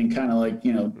meeting and kind of like,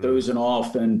 dozing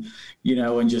off and,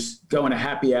 and just going to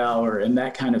happy hour and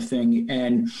that kind of thing.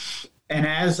 And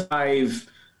as I've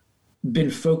been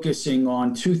focusing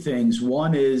on 2 things,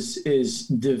 one is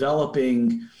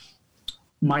developing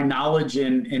my knowledge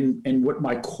in what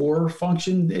my core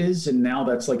function is. And now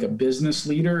that's like a business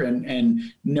leader and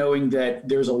knowing that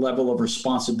there's a level of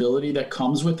responsibility that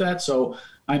comes with that. So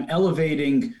I'm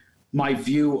elevating my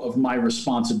view of my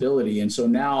responsibility. And so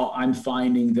now I'm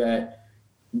finding that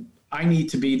I need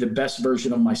to be the best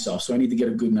version of myself. So I need to get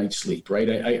a good night's sleep, right?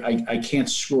 I can't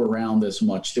screw around as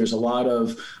much. There's a lot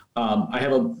of, I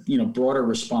have a, broader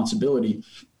responsibility,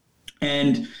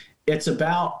 and it's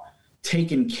about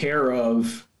taking care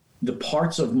of the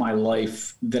parts of my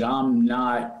life that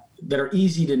that are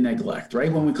easy to neglect,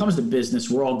 right? When it comes to business,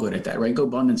 we're all good at that, right?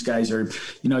 GoBundance guys are,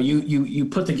 you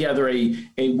put together a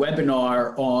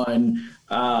webinar on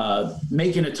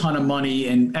making a ton of money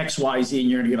in XYZ, and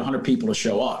you're going to get 100 people to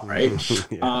show up, right?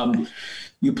 Yeah.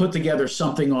 You put together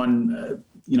something on,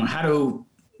 how to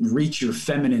reach your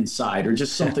feminine side, or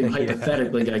just something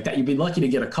hypothetically like that. You'd be lucky to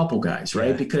get a couple guys,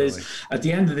 right? Because at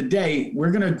the end of the day, we're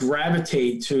going to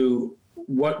gravitate to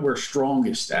what we're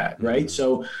strongest at, right?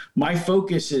 So my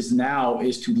focus is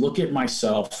to look at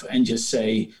myself and just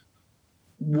say,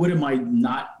 where am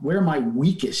I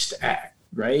weakest at,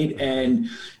 right? And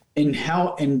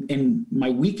my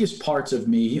weakest parts of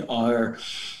me are,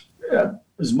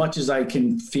 as much as I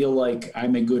can feel like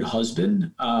I'm a good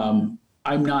husband,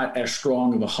 I'm not as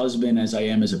strong of a husband as I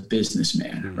am as a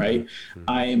businessman, right?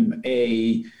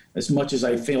 As much as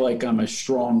I feel like I'm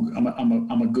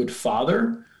a good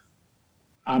father,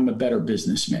 I'm a better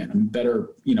businessman. I'm better,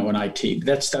 in IT.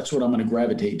 That's what I'm going to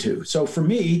gravitate to. So for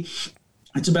me,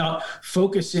 it's about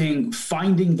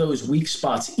finding those weak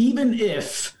spots, even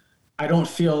if I don't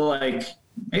feel like,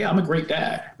 hey, I'm a great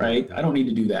dad, right? I don't need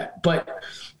to do that. But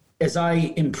as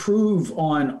I improve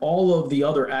on all of the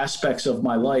other aspects of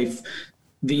my life,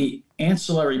 the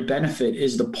ancillary benefit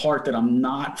is the part that I'm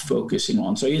not focusing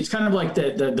on. So it's kind of like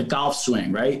the golf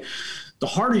swing, right? The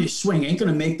harder you swing ain't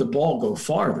going to make the ball go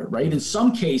farther, right? In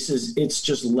some cases, it's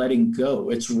just letting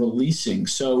go. It's releasing.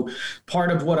 So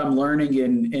part of what I'm learning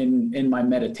in my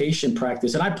meditation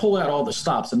practice, and I pull out all the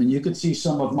stops. I mean, you could see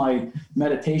some of my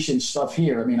meditation stuff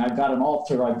here. I mean, I've got an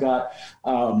altar. I've got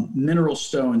mineral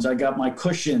stones. I got my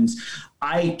cushions.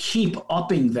 I keep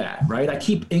upping that, right? I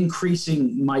keep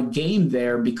increasing my game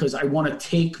there because I want to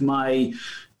take my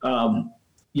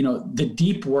the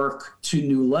deep work to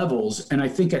new levels. And I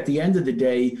think at the end of the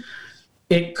day,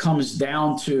 it comes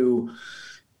down to,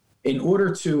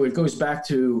 it goes back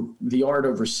to the art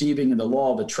of receiving and the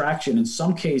law of attraction. In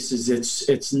some cases,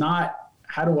 it's not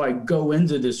how do I go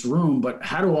into this room, but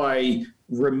how do I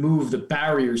remove the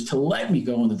barriers to let me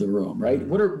go into the room, right?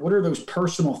 What are those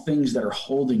personal things that are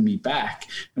holding me back?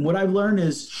 And what I've learned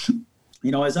is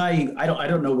as I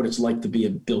don't know what it's like to be a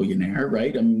billionaire,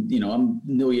 right? I'm a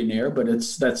millionaire, but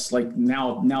that's like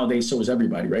nowadays, so is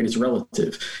everybody, right? It's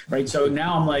relative, right? So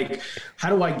now I'm like, how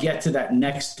do I get to that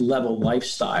next level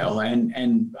lifestyle?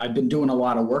 And I've been doing a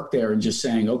lot of work there and just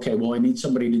saying, okay, well, I need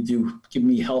somebody to give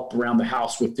me help around the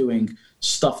house with doing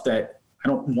stuff that I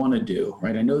don't want to do,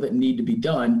 right? I know that need to be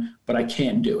done, but I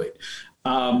can't do it.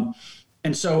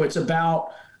 And so it's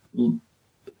about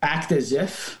act as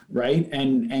if, right?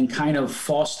 And kind of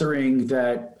fostering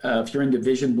that, if you're into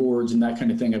vision boards and that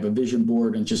kind of thing, I have a vision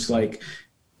board and just like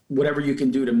whatever you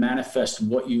can do to manifest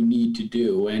what you need to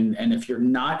do. And if you're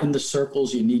not in the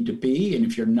circles you need to be, and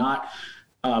if you're not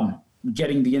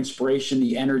getting the inspiration,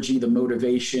 the energy, the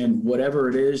motivation, whatever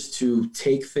it is to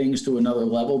take things to another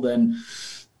level, then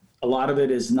a lot of it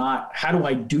is not, how do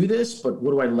I do this, but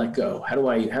what do I let go? How do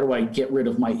I get rid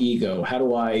of my ego? How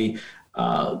do I,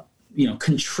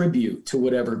 contribute to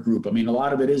whatever group? I mean, a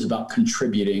lot of it is about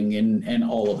contributing and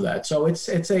all of that. So it's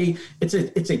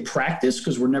a practice,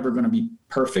 because we're never going to be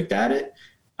perfect at it.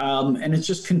 And it's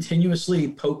just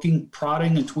continuously poking,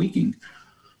 prodding, and tweaking.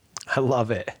 I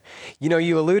love it.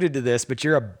 You alluded to this, but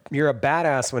you're a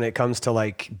badass when it comes to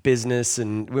like business,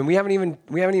 and when we haven't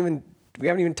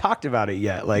even talked about it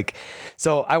yet. Like,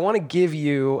 so I want to give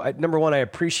you, number one, I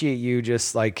appreciate you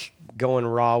just like going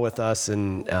raw with us.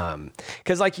 And,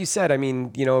 cause like you said, I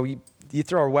mean, you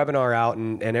throw a webinar out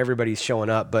and everybody's showing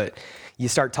up, but you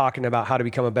start talking about how to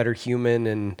become a better human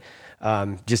and,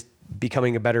 just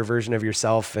becoming a better version of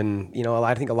yourself. And,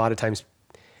 I think a lot of times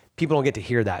people don't get to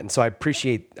hear that. And so I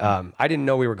appreciate, I didn't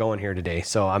know we were going here today,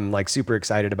 so I'm like super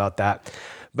excited about that.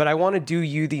 But I want to do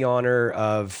you the honor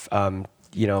of, I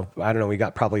don't know, we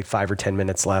got probably 5 or 10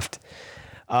 minutes left.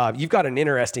 You've got an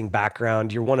interesting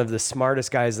background. You're one of the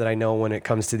smartest guys that I know when it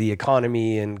comes to the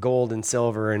economy and gold and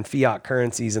silver and fiat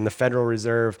currencies and the Federal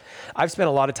Reserve. I've spent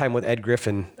a lot of time with Ed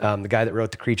Griffin, the guy that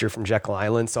wrote The Creature from Jekyll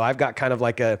Island. So I've got kind of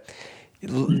like a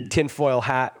tinfoil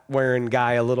hat wearing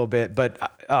guy a little bit, but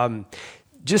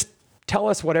just tell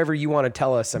us whatever you want to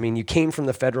tell us. I mean, you came from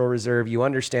the Federal Reserve, you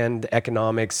understand the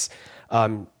economics.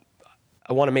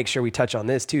 I want to make sure we touch on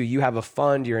this too. You have a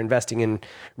fund, you're investing in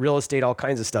real estate, all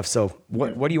kinds of stuff. So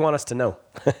what do you want us to know?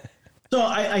 So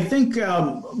I think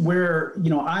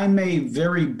I'm a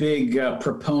very big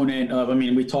proponent of,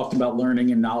 we talked about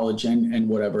learning and knowledge and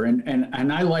whatever.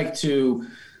 And I like to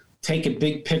take a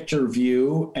big picture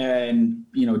view and,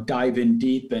 dive in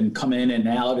deep and come in and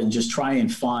out and just try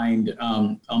and find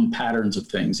patterns of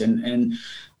things. And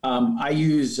I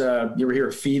use, you ever hear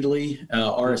of Feedly,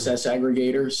 RSS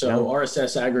aggregator? So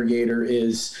RSS aggregator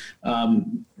is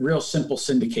real simple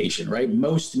syndication, right?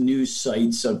 Most news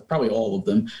sites, probably all of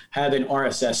them, have an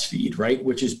RSS feed, right?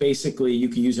 Which is basically, you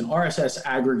can use an RSS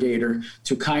aggregator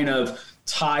to kind of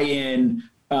tie in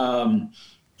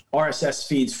RSS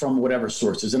feeds from whatever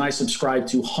sources. And I subscribe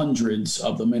to hundreds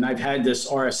of them. And I've had this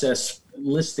RSS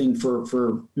listing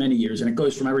for many years. And it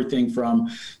goes from everything from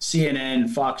CNN,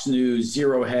 Fox News,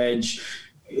 Zero Hedge,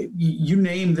 you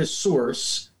name this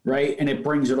source, right? And it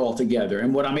brings it all together.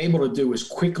 And what I'm able to do is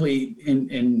quickly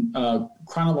in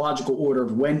chronological order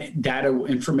of when data,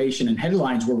 information, and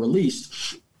headlines were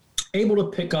released, able to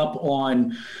pick up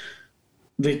on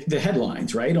the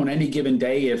headlines, right? On any given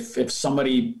day, if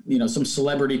somebody, some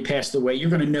celebrity passed away, you're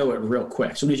going to know it real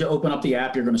quick. As soon as you open up the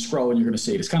app, you're going to scroll and you're going to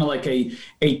see it. It's kind of like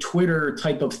a Twitter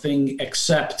type of thing,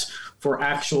 except for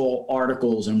actual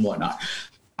articles and whatnot.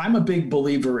 I'm a big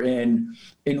believer in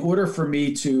order for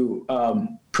me to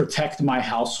protect my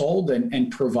household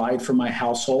and provide for my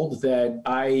household, that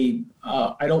I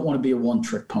don't want to be a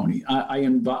one-trick pony.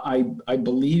 I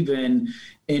believe in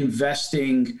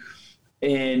investing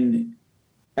in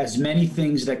as many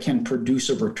things that can produce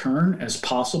a return as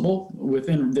possible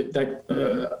within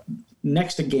that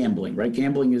next to gambling, right?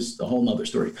 Gambling is a whole nother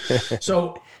story.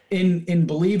 So in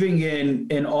believing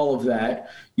in all of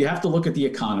that, you have to look at the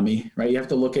economy, right? You have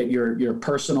to look at your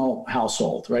personal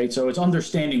household, right? So it's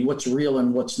understanding what's real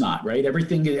and what's not, right?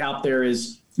 Everything out there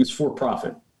is for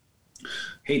profit.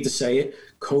 Hate to say it,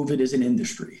 COVID is an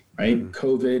industry, right? Mm-hmm.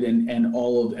 COVID and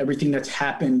all of everything that's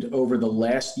happened over the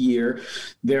last year,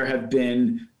 there have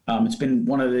been, it's been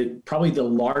one of probably the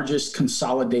largest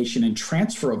consolidation and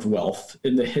transfer of wealth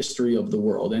in the history of the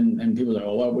world. And people are like,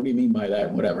 oh, what do you mean by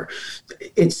that? Whatever.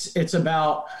 It's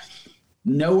about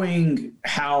knowing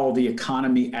how the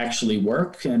economy actually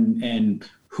works and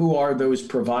who are those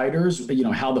providers,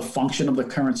 how the function of the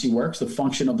currency works. The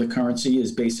function of the currency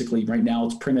is basically, right now,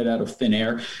 it's printed out of thin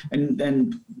air.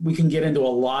 And we can get into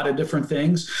a lot of different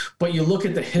things, but you look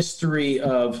at the history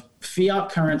of fiat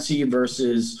currency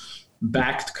versus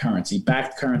backed currency.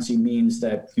 Backed currency means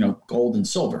that, gold and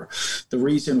silver. The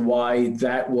reason why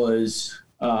that was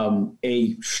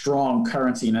a strong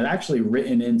currency, and it actually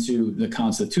written into the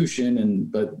Constitution,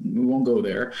 but we won't go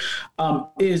there,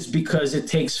 is because it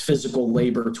takes physical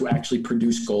labor to actually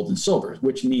produce gold and silver,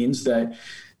 which means that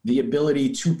the ability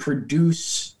to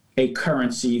produce a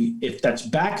currency, if that's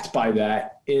backed by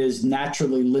that, is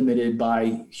naturally limited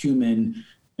by human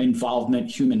involvement,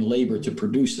 human labor to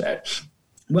produce that.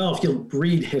 Well, if you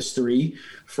read history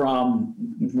from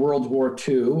World War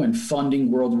II and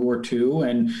funding World War II,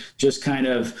 and just kind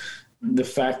of the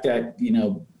fact that,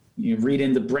 you read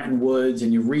into Bretton Woods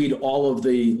and you read all of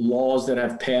the laws that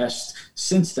have passed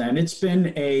since then, it's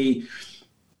been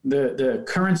the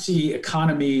currency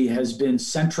economy has been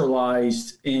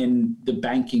centralized in the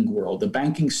banking world. The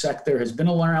banking sector has been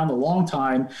around a long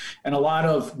time, and a lot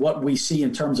of what we see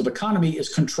in terms of economy is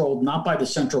controlled not by the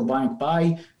central bank,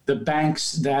 by the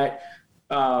banks that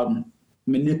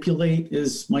manipulate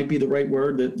might be the right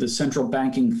word, the central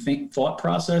banking thought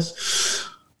process.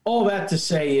 All that to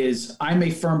say is I'm a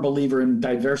firm believer in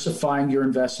diversifying your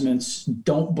investments,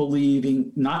 not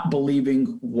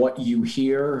believing what you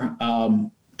hear,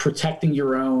 protecting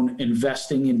your own,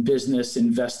 investing in business,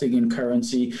 investing in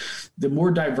currency. The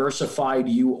more diversified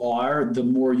you are, the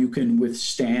more you can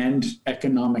withstand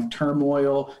economic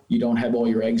turmoil. You don't have all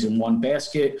your eggs in one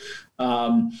basket.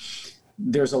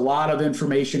 There's a lot of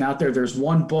information out there. There's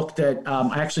one book that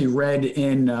I actually read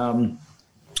in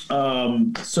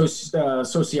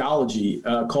sociology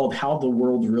called How the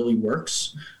World Really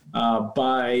Works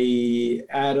by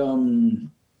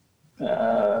Adam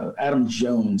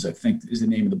Jones, I think is the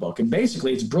name of the book. And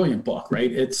basically it's a brilliant book,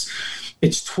 right?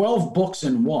 It's 12 books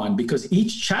in one, because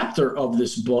each chapter of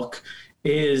this book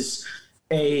is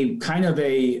a kind of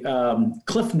a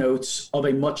cliff notes of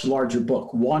a much larger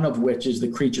book, one of which is The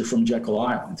Creature from Jekyll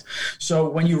Island. So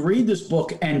when you read this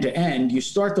book end to end, you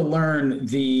start to learn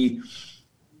the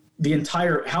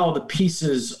entire, how the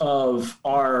pieces of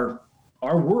our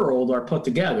world are put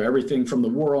together, everything from the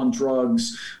war on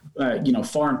drugs,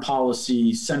 foreign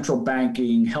policy, central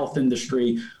banking, health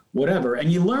industry, whatever. And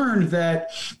you learn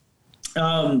that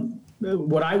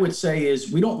what I would say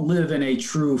is we don't live in a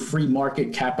true free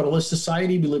market capitalist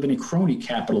society. We live in a crony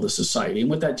capitalist society. And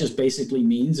what that just basically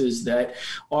means is that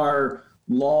our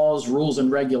laws, rules,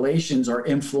 and regulations are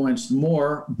influenced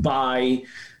more by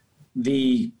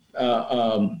the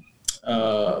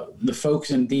folks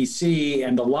in DC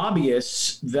and the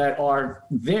lobbyists that are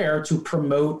there to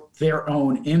promote their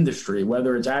own industry,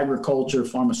 whether it's agriculture,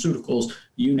 pharmaceuticals,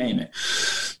 you name it.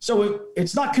 So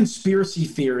it's not conspiracy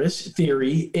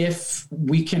theory if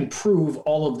we can prove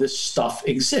all of this stuff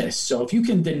exists. So if you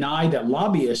can deny that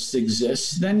lobbyists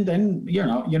exist, then you're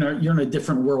in a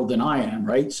different world than I am,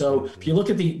 right? So if you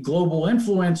look at the global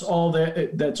influence,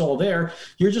 that's all there.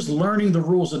 You're just learning the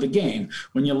rules of the game.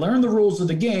 When you learn the rules of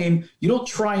the game, you don't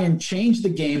try and change the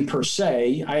game per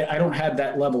se. I don't have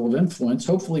that level of influence.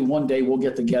 Hopefully one day we'll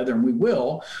get together and we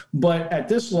will. But at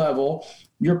this level,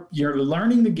 you're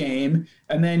learning the game,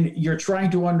 and then you're trying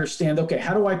to understand, okay,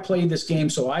 how do I play this game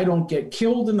so I don't get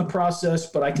killed in the process,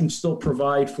 but I can still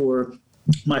provide for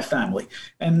my family?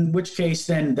 In which case,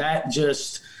 then that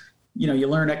just, you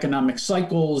learn economic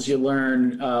cycles, you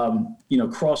learn,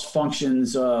 cross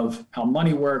functions of how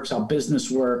money works, how business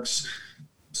works,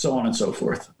 so on and so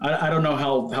forth. I don't know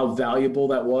how valuable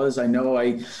that was. I know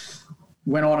I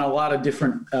went on a lot of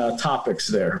different topics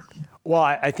there. Well,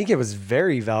 I think it was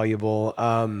very valuable.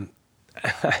 I'm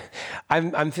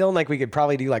feeling like we could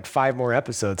probably do like 5 more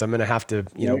episodes. I'm going to have to,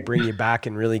 bring you back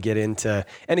and really get into,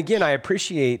 and again, I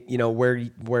appreciate,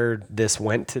 where this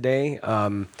went today.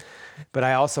 But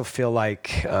I also feel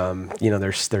like,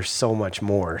 there's so much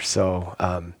more. So,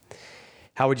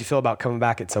 how would you feel about coming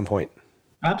back at some point?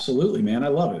 Absolutely, man. I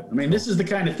love it. I mean, this is the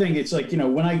kind of thing. It's like,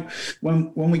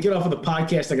 when we get off of the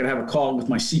podcast, I got to have a call with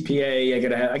my CPA. I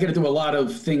got to do a lot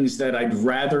of things that I'd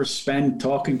rather spend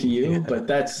talking to you. Yeah. But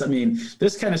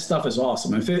this kind of stuff is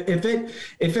awesome. If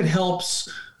it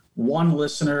helps one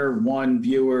listener, one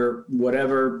viewer,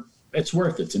 whatever, it's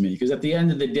worth it to me. Because at the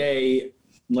end of the day,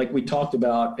 like we talked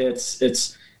about,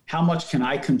 it's how much can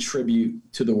I contribute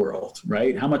to the world,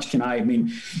 right? How much can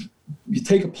you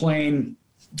take a plane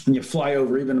and you fly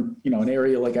over even, an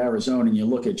area like Arizona, and you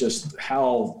look at just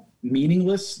how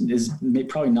meaningless is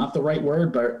probably not the right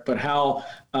word, but how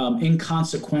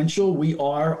inconsequential we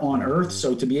are on Earth.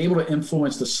 So to be able to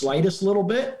influence the slightest little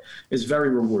bit is very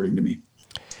rewarding to me.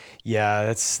 Yeah,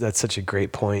 that's such a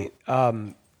great point.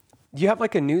 Do you have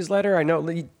like a newsletter? I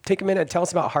know, take a minute, tell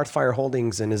us about Hearthfire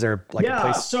Holdings, and is there like a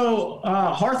place? So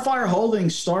Hearthfire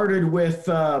Holdings started with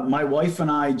my wife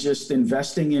and I just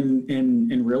investing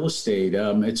in real estate.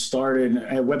 It started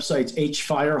at websites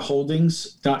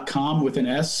hfireholdings.com with an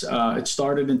S. It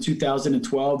started in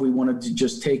 2012. We wanted to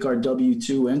just take our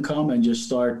W-2 income and just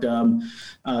start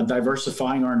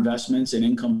diversifying our investments in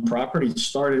income property. It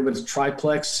started with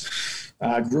triplex.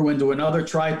 Grew into another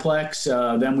triplex.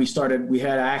 Then we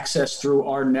had access through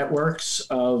our networks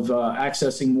of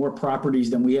accessing more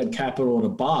properties than we had capital to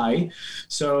buy.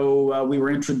 So we were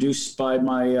introduced by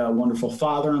my wonderful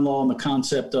father-in-law on the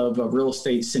concept of real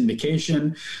estate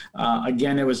syndication.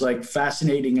 Again, it was like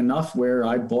fascinating enough where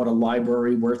I bought a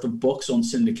library worth of books on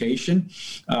syndication,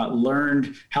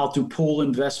 learned how to pool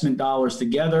investment dollars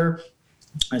together.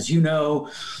 As you know,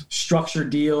 structure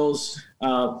deals,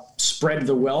 spread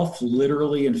the wealth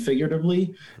literally and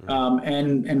figuratively,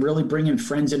 and really bring in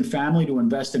friends and family to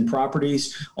invest in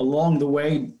properties. Along the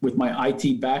way, with my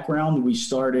IT background, we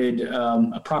started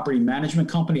a property management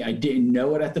company. I didn't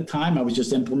know it at the time. I was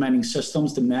just implementing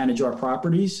systems to manage our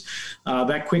properties.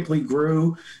 That quickly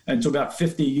grew into about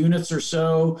 50 units or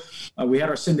so. We had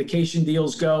our syndication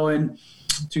deals going.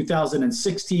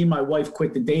 2016, my wife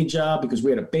quit the day job because we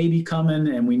had a baby coming,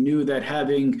 and we knew that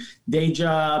having day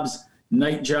jobs,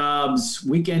 night jobs,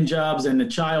 weekend jobs, and a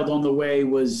child on the way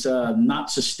was not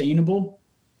sustainable.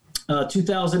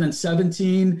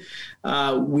 2017,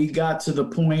 we got to the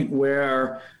point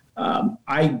where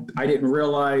I didn't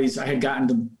realize I had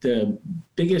gotten the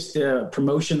biggest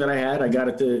promotion that I had. I got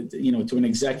it to an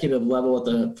executive level at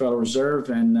the Federal Reserve,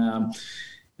 and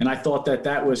I thought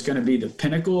that was going to be the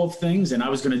pinnacle of things, and I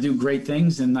was going to do great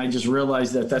things. And I just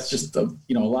realized that that's just a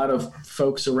lot of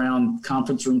folks around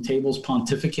conference room tables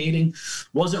pontificating.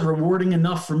 Wasn't rewarding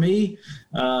enough for me.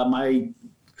 I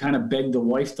kind of begged the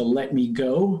wife to let me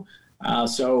go.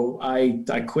 So I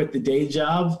quit the day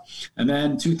job. And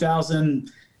then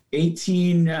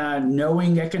 2018,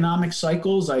 knowing economic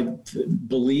cycles, I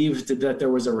believed that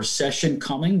there was a recession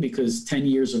coming because 10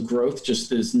 years of growth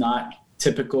just is not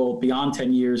typical beyond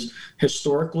 10 years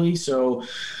historically. So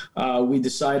we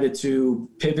decided to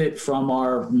pivot from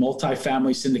our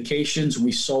multifamily syndications.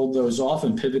 We sold those off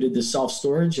and pivoted to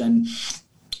self-storage. And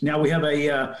now we have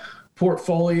a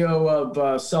portfolio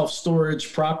of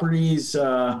self-storage properties,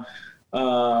 over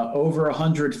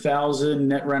 100,000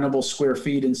 net rentable square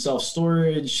feet in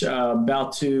self-storage,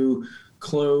 about to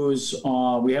close.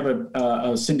 We have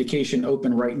a syndication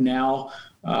open right now.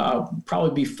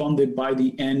 Probably be funded by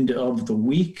the end of the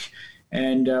week.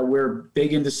 And we're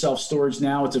big into self-storage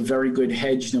now. It's a very good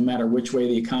hedge no matter which way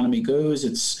the economy goes.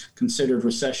 It's considered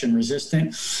recession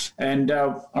resistant. And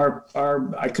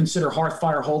I consider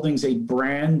Hearthfire Holdings a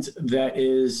brand that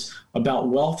is about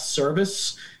wealth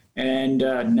service and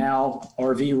now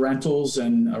RV rentals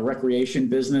and a recreation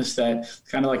business that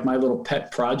kind of like my little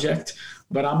pet project.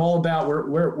 But I'm all about,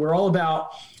 we're all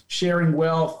about sharing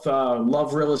wealth,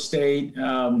 love real estate.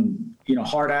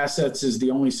 Hard assets is the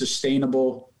only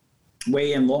sustainable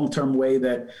way and long-term way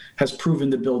that has proven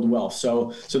to build wealth.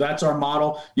 So that's our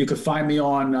model. You can find me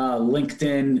on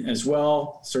LinkedIn as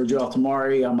well, Sergio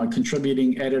Altomare. I'm a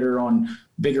contributing editor on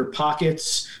Bigger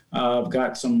Pockets. I've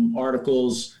got some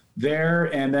articles there.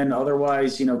 And then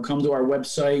otherwise, come to our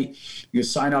website. You can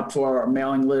sign up for our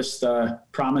mailing list.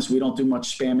 Promise we don't do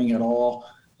much spamming at all.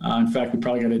 In fact, we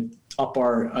probably got to up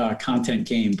our content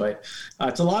game, but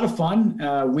it's a lot of fun.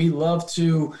 We love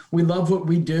what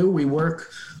we do. We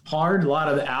work hard, a lot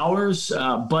of hours,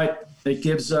 but it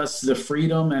gives us the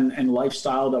freedom and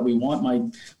lifestyle that we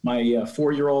want. My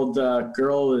 4-year-old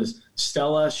girl is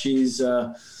Stella. She's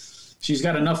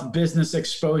got enough business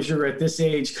exposure at this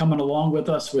age coming along with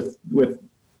us with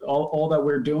all that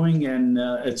we're doing, and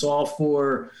it's all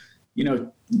for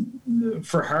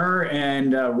her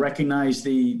and recognize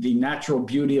the natural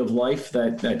beauty of life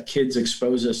that kids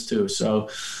expose us to. So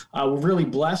we're really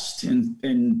blessed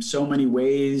in so many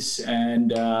ways, and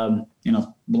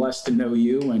blessed to know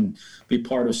you and be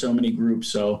part of so many groups.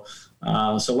 So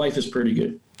life is pretty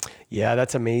good. Yeah,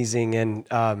 that's amazing. And,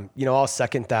 I'll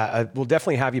second that. We'll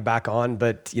definitely have you back on,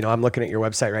 but, I'm looking at your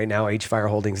website right now,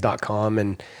 hfireholdings.com,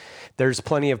 and there's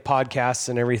plenty of podcasts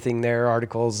and everything there,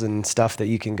 articles and stuff that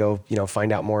you can go,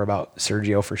 find out more about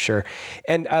Sergio for sure.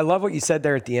 And I love what you said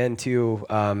there at the end too.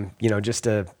 I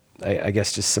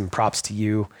guess just some props to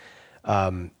you.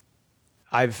 I've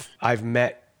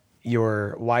met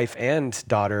your wife and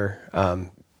daughter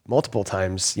multiple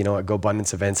times, at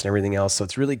GoBundance events and everything else. So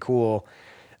it's really cool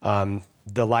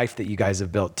the life that you guys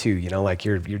have built too. You know, like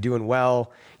you're doing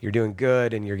well, you're doing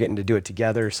good, and you're getting to do it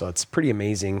together. So it's pretty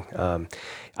amazing.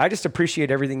 I just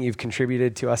appreciate everything you've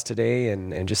contributed to us today,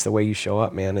 and just the way you show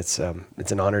up, man. It's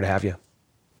an honor to have you.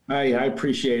 I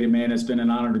appreciate it, man. It's been an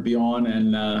honor to be on,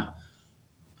 and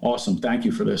awesome. Thank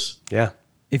you for this. Yeah.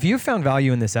 If you found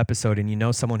value in this episode and you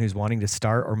know someone who's wanting to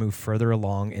start or move further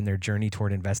along in their journey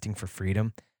toward investing for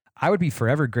freedom, I would be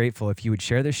forever grateful if you would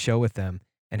share this show with them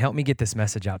and help me get this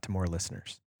message out to more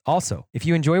listeners. Also, if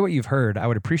you enjoy what you've heard, I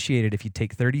would appreciate it if you'd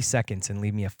take 30 seconds and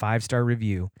leave me a 5-star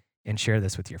review and share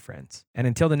this with your friends. And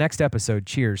until the next episode,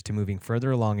 cheers to moving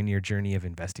further along in your journey of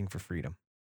investing for freedom.